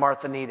 and that's what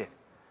Martha needed.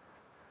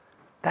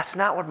 That's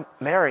not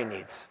what Mary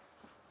needs.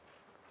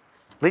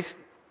 At least,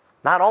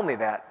 not only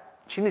that,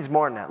 she needs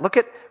more than that. Look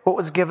at what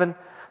was given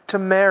to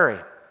Mary.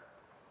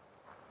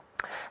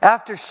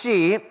 After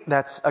she,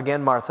 that's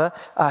again Martha,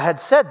 had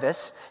said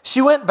this,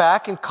 she went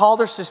back and called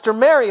her sister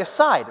Mary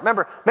aside.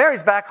 Remember,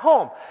 Mary's back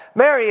home.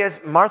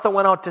 Martha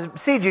went out to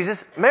see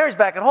Jesus. Mary's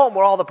back at home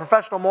where all the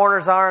professional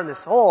mourners are, and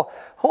this whole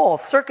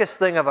circus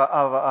thing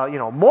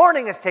of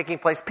mourning is taking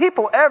place.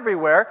 People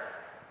everywhere.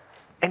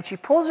 And she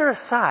pulls her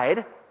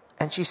aside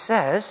and she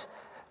says,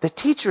 the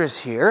teacher is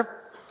here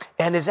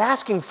and is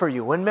asking for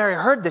you. When Mary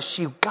heard this,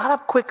 she got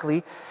up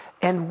quickly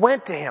and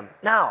went to him.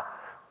 Now,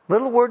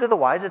 little word to the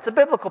wise, it's a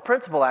biblical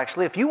principle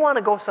actually. If you want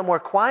to go somewhere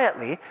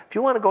quietly, if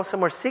you want to go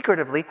somewhere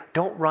secretively,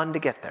 don't run to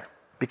get there.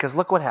 Because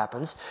look what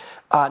happens.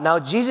 Now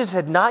Jesus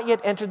had not yet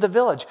entered the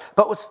village,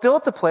 but was still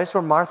at the place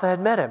where Martha had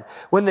met him.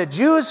 When the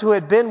Jews who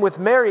had been with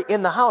Mary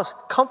in the house,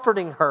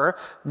 comforting her,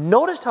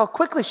 noticed how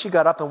quickly she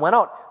got up and went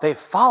out, they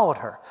followed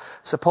her,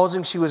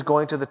 supposing she was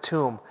going to the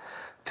tomb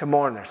to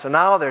mourn there. So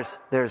now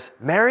there's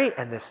Mary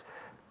and this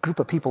group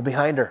of people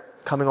behind her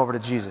coming over to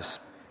Jesus.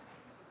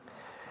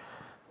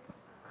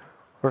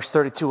 Verse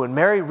 32, when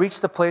Mary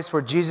reached the place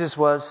where Jesus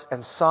was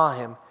and saw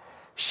him,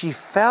 she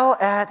fell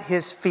at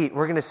his feet.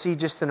 We're going to see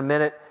just in a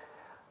minute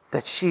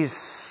that she's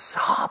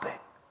sobbing.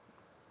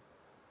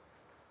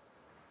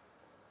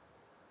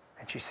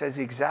 And she says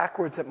the exact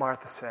words that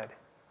Martha said.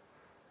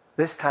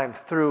 This time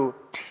through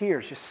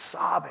tears, just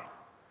sobbing.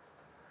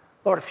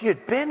 Lord, if you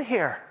had been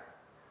here,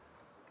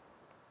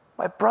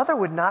 my brother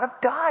would not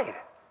have died.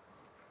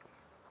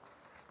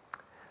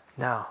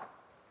 Now,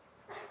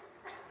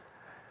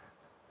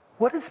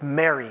 what does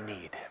Mary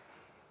need?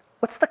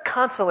 What's the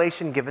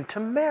consolation given to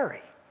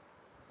Mary?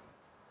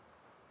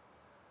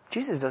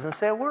 Jesus doesn't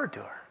say a word to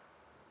her.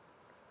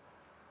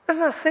 There's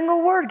not a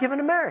single word given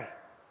to Mary.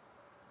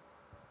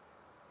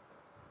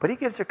 But he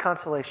gives her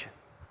consolation.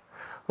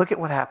 Look at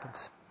what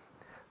happens.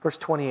 Verse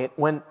 28,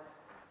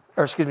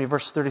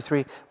 verse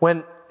 33.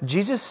 When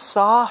Jesus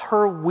saw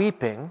her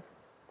weeping,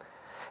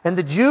 and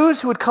the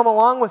Jews who had come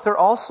along with her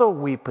also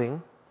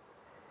weeping,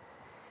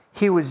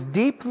 he was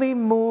deeply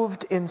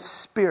moved in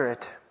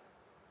spirit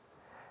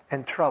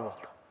and troubled.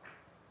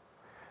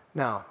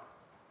 Now,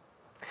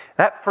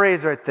 that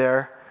phrase right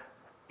there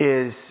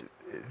is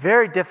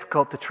very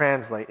difficult to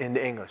translate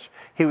into English.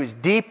 He was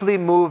deeply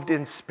moved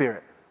in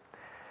spirit.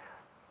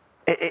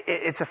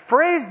 It's a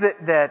phrase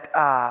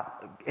that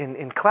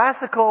in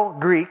classical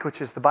Greek,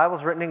 which is the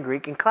Bible's written in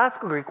Greek, in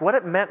classical Greek, what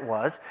it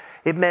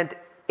meant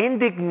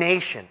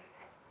indignation,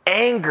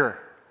 anger.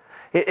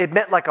 It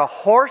meant like a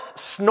horse,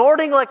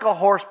 snorting like a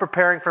horse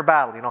preparing for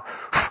battle, you know.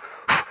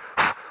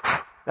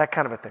 That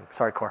kind of a thing.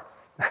 Sorry, Cor.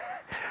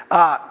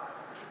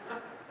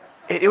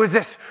 It was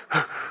this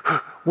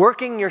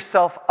working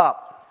yourself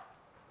up.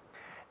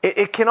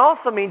 It can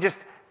also mean just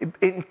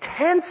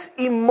intense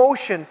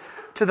emotion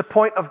to the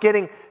point of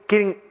getting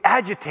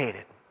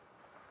agitated.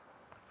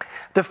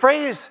 The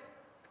phrase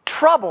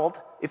troubled,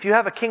 if you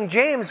have a King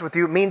James with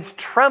you, it means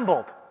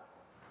trembled.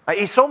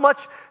 He's so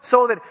much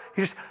so that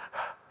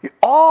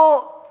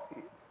all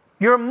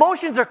your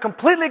emotions are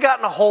completely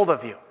gotten a hold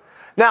of you.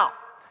 Now,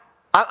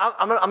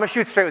 I'm going to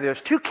shoot straight with you.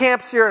 There's two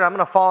camps here, and I'm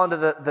going to fall into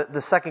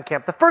the second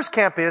camp. The first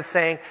camp is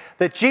saying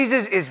that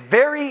Jesus is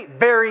very,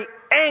 very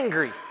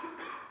angry.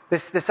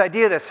 This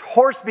idea of this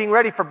horse being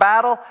ready for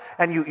battle,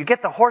 and you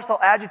get the horse all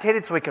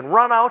agitated so he can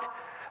run out.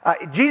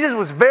 Jesus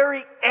was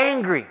very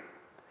angry.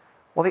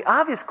 Well, the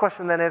obvious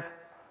question then is,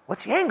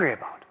 what's he angry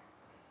about?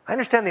 I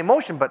understand the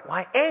emotion, but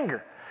why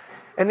anger?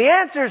 And the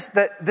answers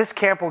that this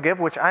camp will give,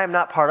 which I am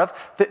not part of,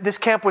 this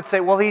camp would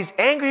say, well, he's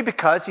angry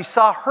because he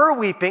saw her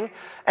weeping,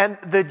 and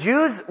the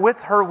Jews with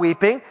her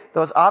weeping,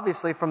 those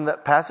obviously from the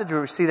passage,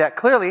 we see that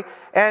clearly,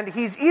 and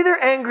he's either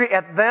angry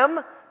at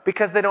them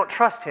because they don't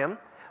trust him,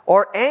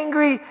 or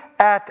angry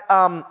at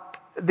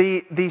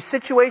the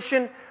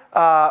situation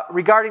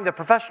regarding the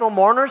professional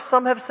mourners,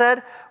 some have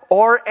said,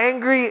 or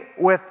angry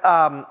with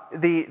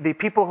the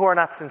people who are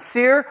not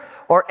sincere,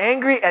 or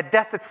angry at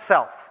death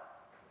itself.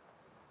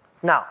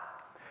 Now,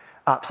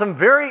 some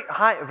very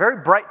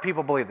bright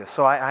people believe this,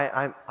 so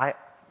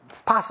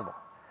it's possible.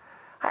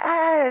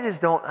 I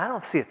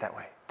don't see it that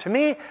way. To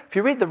me, if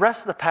you read the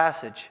rest of the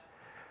passage,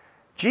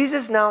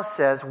 Jesus now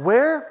says,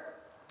 "Where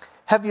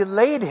have you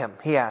laid him?"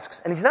 he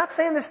asks. And he's not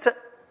saying this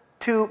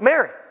to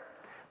Mary,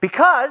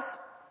 because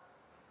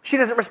she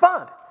doesn't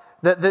respond.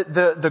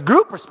 The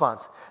group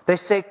responds. They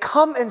say,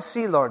 "Come and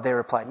see, Lord," they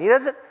replied.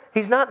 And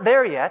he's not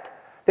there yet.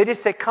 They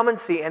just say, "Come and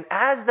see." And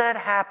as that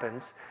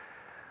happens,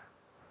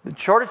 the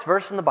shortest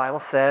verse in the Bible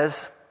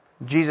says,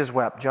 Jesus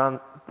wept. John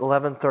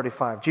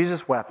 11:35.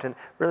 Jesus wept. And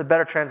really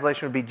better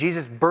translation would be,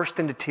 Jesus burst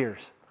into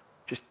tears.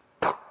 Just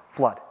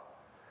flood.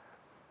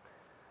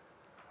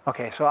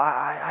 Okay, so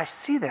I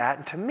see that.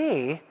 And to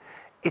me,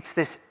 it's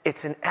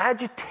an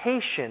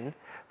agitation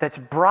that's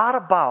brought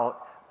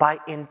about by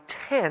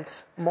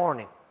intense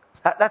mourning.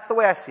 That's the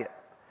way I see it.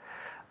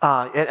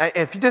 And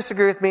if you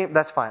disagree with me,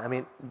 that's fine. I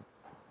mean,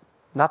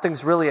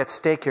 nothing's really at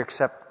stake here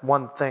except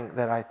one thing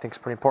that I think is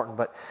pretty important.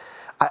 But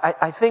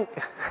I think...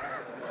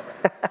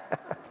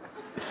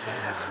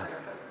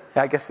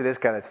 I guess it is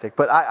kind of at stake.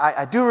 But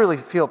I do really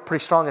feel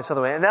pretty strong this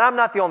other way. And then I'm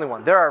not the only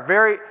one. There are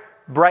very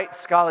bright,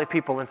 scholarly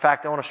people. In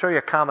fact, I want to show you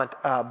a comment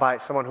by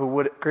someone who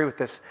would agree with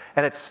this.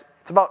 And it's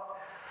about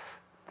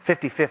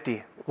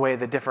 50-50 way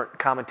the different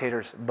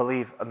commentators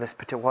believe on this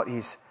particular,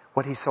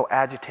 what he's so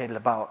agitated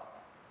about.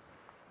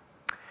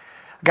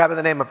 A guy by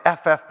the name of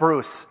F.F.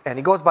 Bruce, and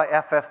he goes by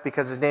F.F.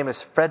 because his name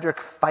is Frederick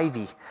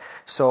Fyvie.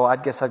 So I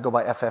guess I'd go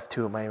by F.F.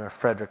 too. My name is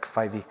Frederick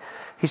Fyvie.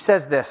 He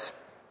says this.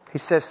 He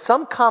says,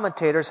 some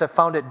commentators have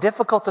found it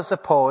difficult to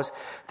suppose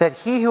that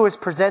he who is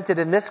presented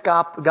in this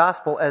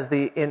gospel as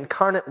the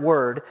incarnate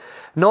Word,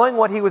 knowing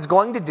what he was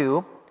going to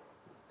do,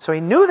 so he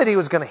knew that he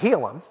was going to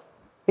heal him,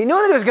 he knew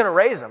that he was going to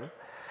raise him,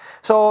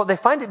 so they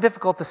find it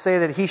difficult to say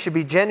that he should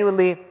be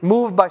genuinely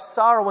moved by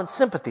sorrow and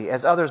sympathy,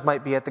 as others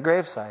might be at the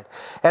graveside,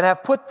 and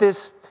have put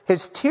his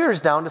tears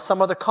down to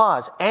some other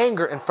cause,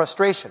 anger and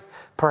frustration,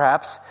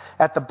 perhaps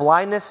at the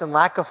blindness and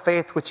lack of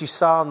faith which he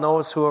saw in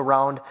those who were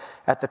around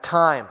at the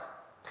time.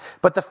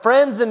 But the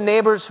friends and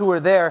neighbors who were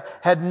there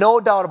had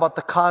no doubt about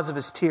the cause of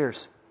his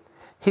tears.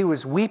 He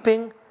was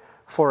weeping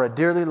for a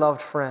dearly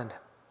loved friend.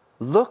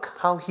 Look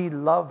how he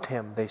loved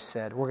him, they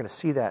said. We're going to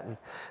see that in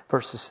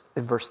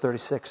verse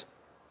 36.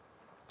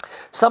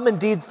 Some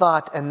indeed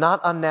thought, and not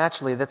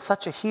unnaturally, that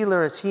such a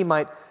healer as he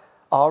might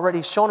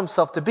already shown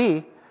himself to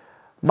be,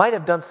 might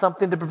have done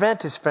something to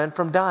prevent his friend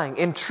from dying.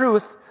 In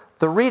truth,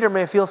 the reader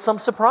may feel some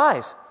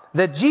surprise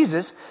that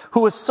Jesus,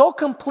 who was so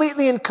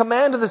completely in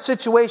command of the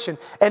situation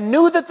and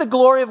knew that the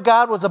glory of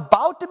God was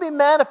about to be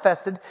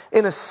manifested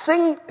in a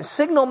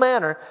signal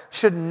manner,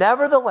 should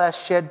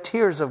nevertheless shed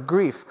tears of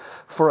grief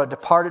for a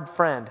departed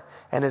friend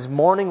and his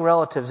mourning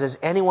relatives as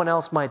anyone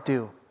else might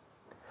do.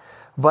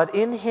 But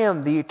in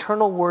him the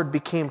eternal Word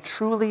became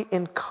truly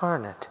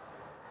incarnate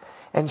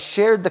and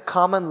shared the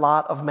common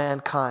lot of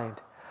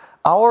mankind.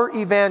 Our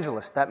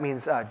evangelist, that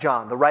means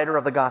John, the writer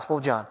of the Gospel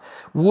of John,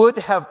 would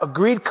have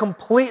agreed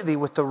completely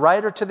with the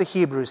writer to the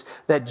Hebrews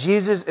that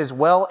Jesus is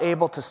well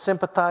able to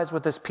sympathize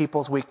with his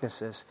people's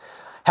weaknesses.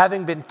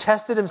 Having been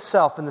tested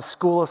himself in the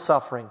school of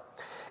suffering,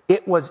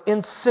 it was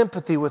in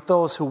sympathy with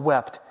those who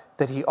wept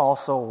that he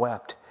also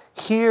wept.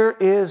 Here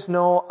is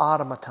no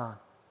automaton,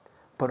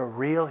 but a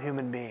real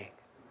human being.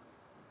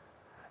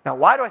 Now,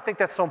 why do I think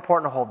that's so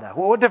important to hold that?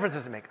 What difference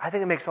does it make? I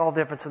think it makes all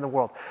the difference in the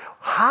world.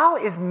 How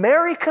is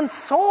Mary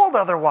consoled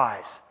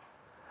otherwise?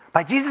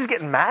 By Jesus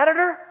getting mad at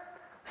her?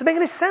 Doesn't make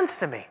any sense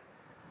to me.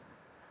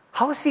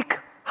 How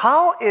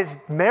is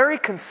Mary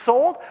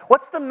consoled?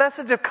 What's the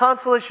message of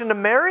consolation to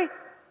Mary?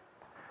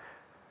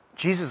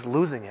 Jesus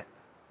losing it.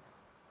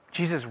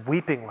 Jesus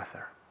weeping with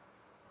her.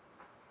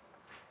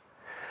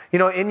 You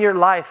know, in your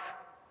life,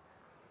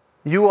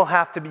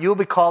 you'll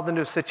be called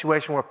into a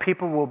situation where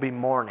people will be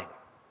mourning.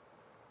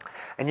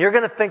 And you're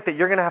going to think that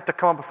you're going to have to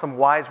come up with some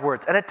wise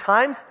words. And at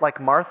times, like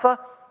Martha,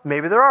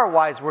 maybe there are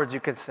wise words you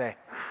can say.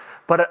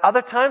 But at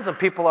other times, when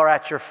people are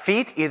at your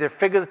feet, either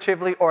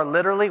figuratively or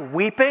literally,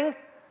 weeping,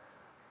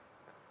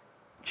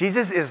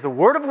 Jesus is the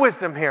word of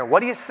wisdom here.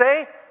 What do you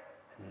say?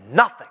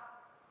 Nothing.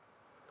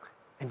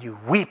 And you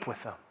weep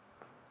with them.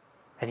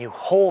 And you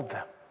hold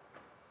them.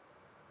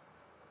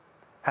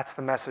 That's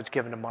the message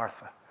given to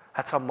Martha.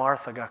 That's how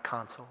Martha got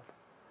consoled.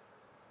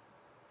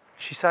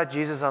 She saw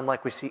Jesus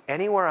unlike we see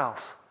anywhere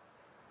else.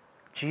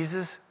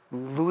 Jesus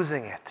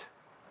losing it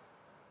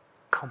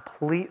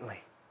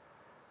completely.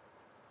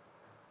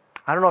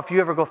 I don't know if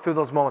you ever go through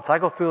those moments. I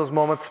go through those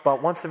moments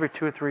about once every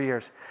 2 or 3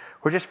 years,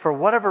 where just for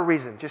whatever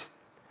reason, just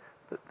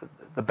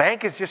the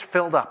bank is just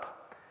filled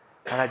up,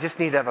 and I just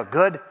need to have a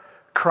good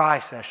cry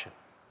session.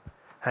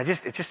 And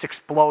it just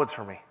explodes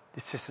for me.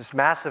 It's just this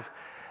massive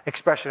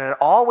expression, and it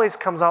always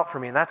comes out for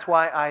me, and that's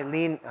why I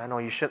know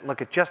you shouldn't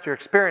look at just your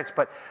experience,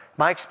 but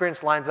my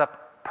experience lines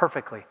up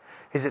perfectly.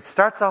 Is it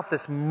starts off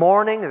this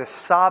mourning, this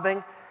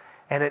sobbing,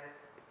 and it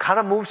kind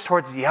of moves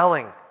towards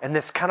yelling, and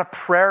this kind of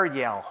prayer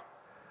yell.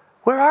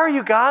 Where are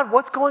you, God?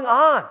 What's going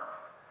on?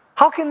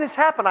 How can this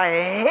happen? I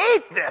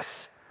hate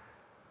this.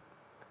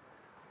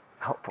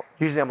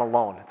 Usually I'm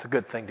alone. It's a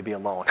good thing to be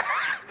alone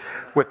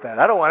with that.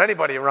 I don't want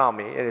anybody around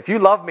me. And if you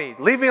love me,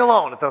 leave me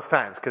alone at those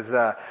times, because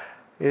it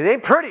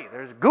ain't pretty.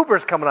 There's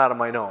goobers coming out of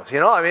my nose.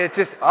 It's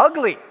just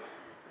ugly.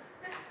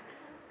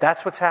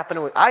 That's what's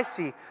happening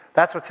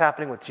that's what's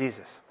happening with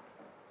Jesus.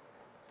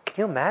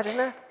 Can you imagine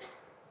that?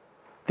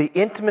 The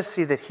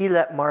intimacy that he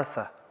let Mary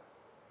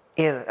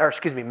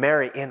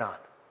in on.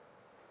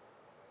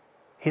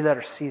 He let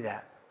her see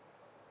that.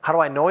 How do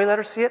I know he let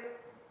her see it?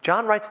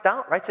 John writes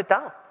it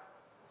down.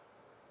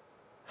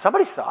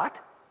 Somebody saw it.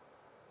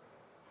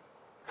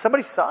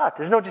 Somebody saw it.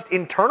 There's no just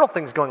internal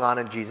things going on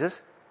in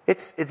Jesus.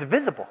 It's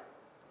visible.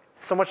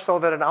 So much so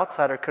that an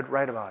outsider could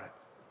write about it.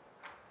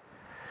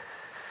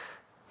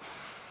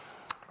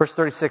 Verse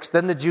 36,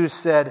 then the Jews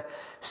said,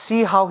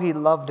 see how he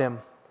loved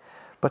him.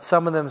 But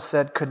some of them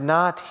said, could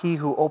not he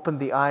who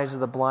opened the eyes of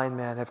the blind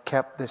man have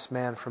kept this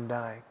man from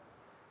dying?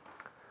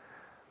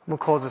 I'm going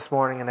to close this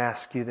morning and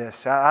ask you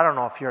this. I don't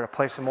know if you're at a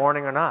place of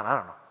mourning or not. I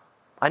don't know.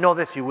 I know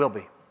this, you will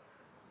be.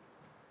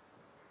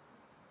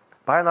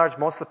 By and large,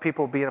 most of the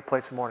people will be in a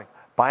place of mourning.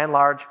 By and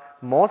large,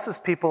 most of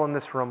the people in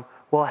this room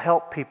will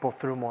help people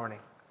through mourning.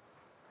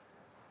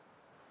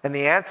 And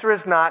the answer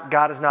is not,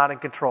 God is not in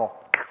control.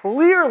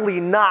 Clearly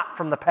not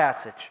from the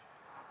passage.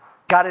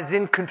 God is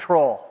in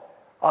control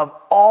of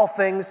all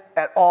things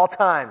at all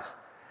times.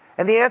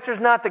 And the answer is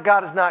not that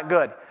God is not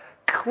good.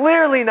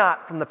 Clearly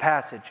not from the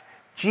passage.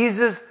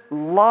 Jesus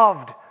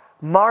loved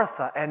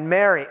Martha and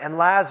Mary and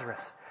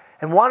Lazarus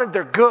and wanted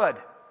their good.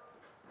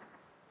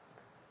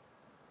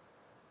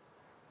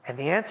 And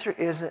the answer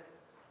isn't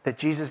that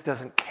Jesus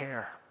doesn't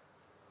care.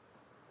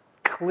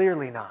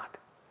 Clearly not.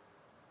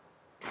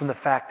 From the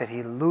fact that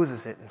he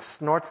loses it and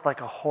snorts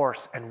like a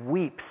horse and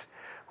weeps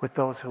with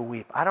those who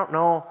weep. I don't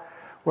know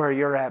where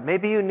you're at.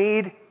 Maybe you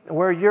need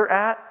where you're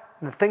at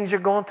and the things you're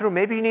going through.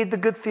 Maybe you need the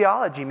good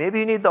theology. Maybe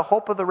you need the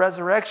hope of the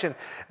resurrection.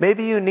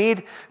 Maybe you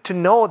need to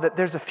know that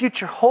there's a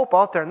future hope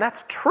out there. And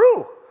that's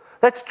true.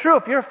 That's true.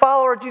 If you're a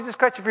follower of Jesus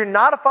Christ, if you're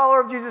not a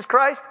follower of Jesus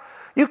Christ,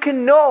 you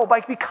can know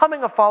by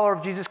becoming a follower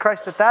of Jesus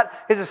Christ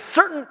that is a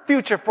certain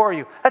future for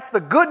you. That's the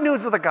good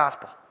news of the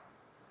gospel.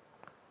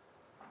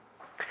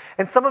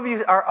 And some of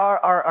you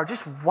are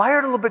just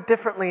wired a little bit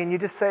differently, and you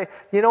just say,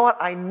 you know what,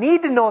 I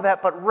need to know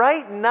that, but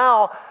right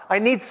now I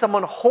need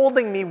someone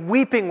holding me,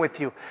 weeping with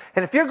you.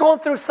 And if you're going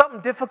through something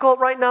difficult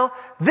right now,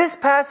 this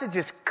passage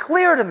is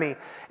clear to me.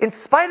 In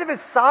spite of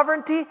his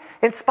sovereignty,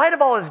 in spite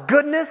of all his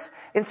goodness,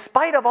 in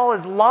spite of all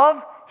his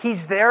love,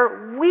 he's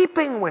there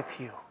weeping with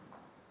you.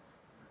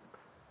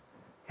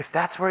 If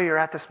that's where you're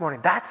at this morning,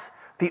 that's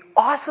the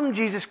awesome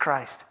Jesus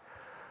Christ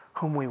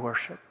whom we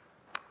worship.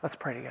 Let's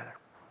pray together.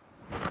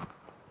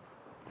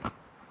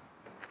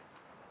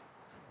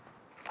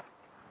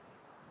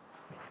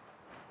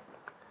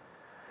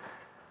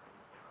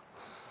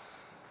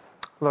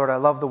 Lord, I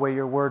love the way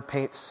your word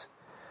paints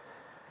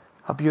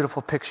a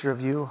beautiful picture of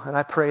you. And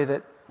I pray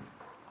that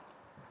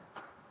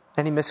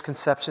any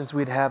misconceptions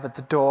we'd have at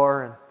the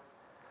door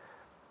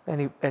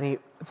and any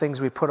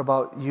things we put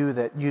about you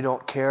that you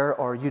don't care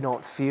or you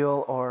don't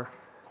feel or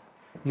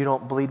you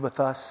don't bleed with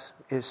us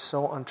is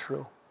so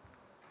untrue.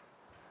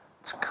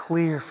 It's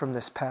clear from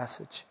this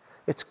passage.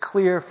 It's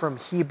clear from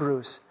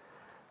Hebrews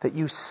that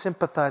you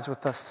sympathize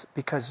with us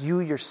because you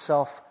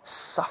yourself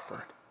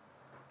suffered.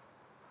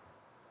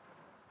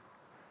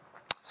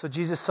 So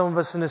Jesus, some of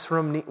us in this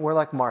room, we're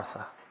like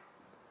Martha.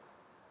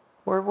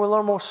 We're a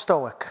little more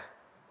stoic.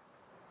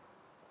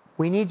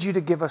 We need you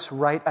to give us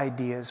right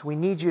ideas. We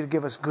need you to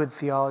give us good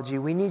theology.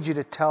 We need you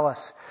to tell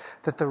us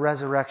that the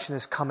resurrection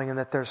is coming and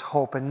that there's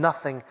hope and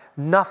nothing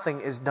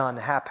is done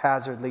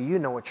haphazardly. You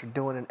know what you're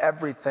doing in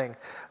everything.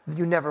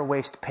 You never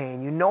waste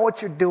pain. You know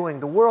what you're doing.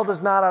 The world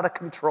is not out of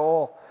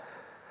control.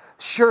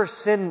 Sure,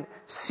 sin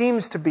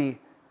seems to be,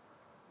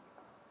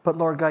 but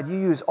Lord God, you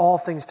use all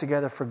things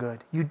together for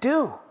good. You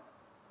do.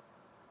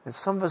 And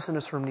some of us in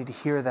this room need to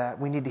hear that.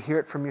 We need to hear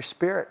it from your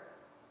Spirit.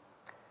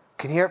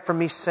 We can hear it from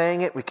me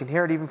saying it. We can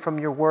hear it even from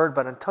your word.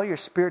 But until your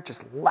Spirit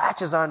just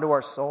latches onto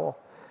our soul,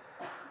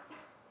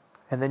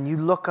 and then you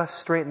look us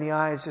straight in the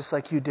eyes just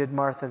like you did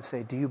Martha and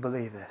say, do you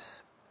believe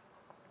this?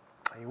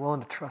 Are you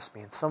willing to trust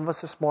me? And some of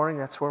us this morning,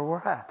 that's where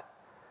we're at.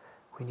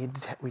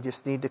 We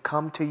just need to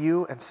come to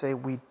you and say,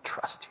 we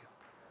trust you.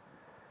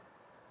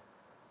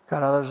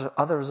 God,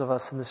 others of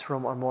us in this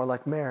room are more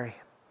like Mary.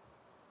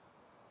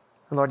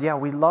 And Lord, yeah,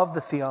 we love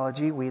the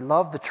theology, we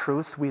love the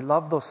truth, we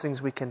love those things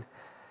we can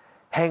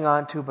hang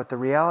on to, but the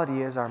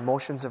reality is our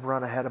emotions have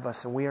run ahead of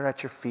us and we are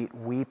at your feet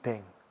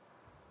weeping,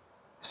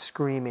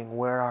 screaming,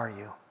 where are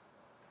you?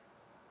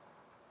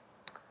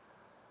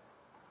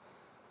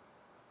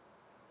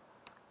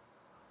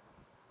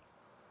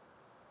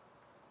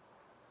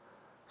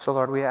 So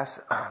Lord, we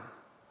ask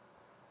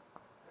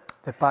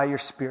that by your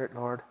Spirit,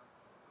 Lord,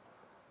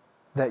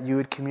 that you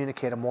would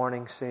communicate a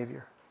mourning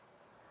Savior.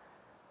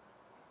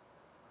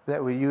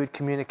 That you would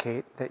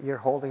communicate that you're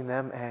holding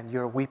them and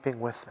you're weeping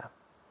with them.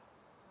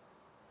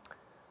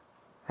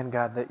 And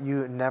God, that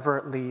you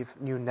never leave,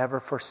 you never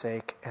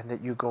forsake, and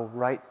that you go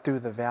right through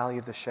the valley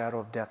of the shadow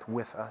of death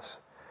with us.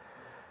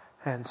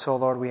 And so,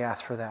 Lord, we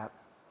ask for that.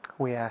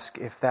 We ask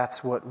if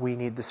that's what we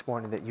need this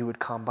morning, that you would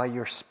come by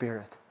your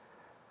Spirit.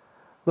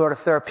 Lord,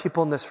 if there are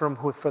people in this room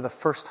who for the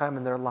first time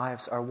in their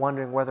lives are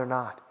wondering whether or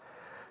not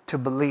to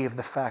believe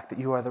the fact that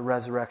you are the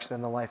resurrection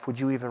and the life, would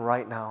you even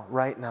right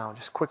now,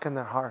 just quicken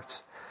their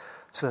hearts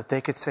so that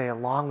they could say,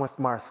 along with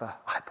Martha,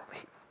 I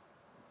believe.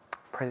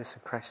 Pray this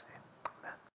in Christ's name.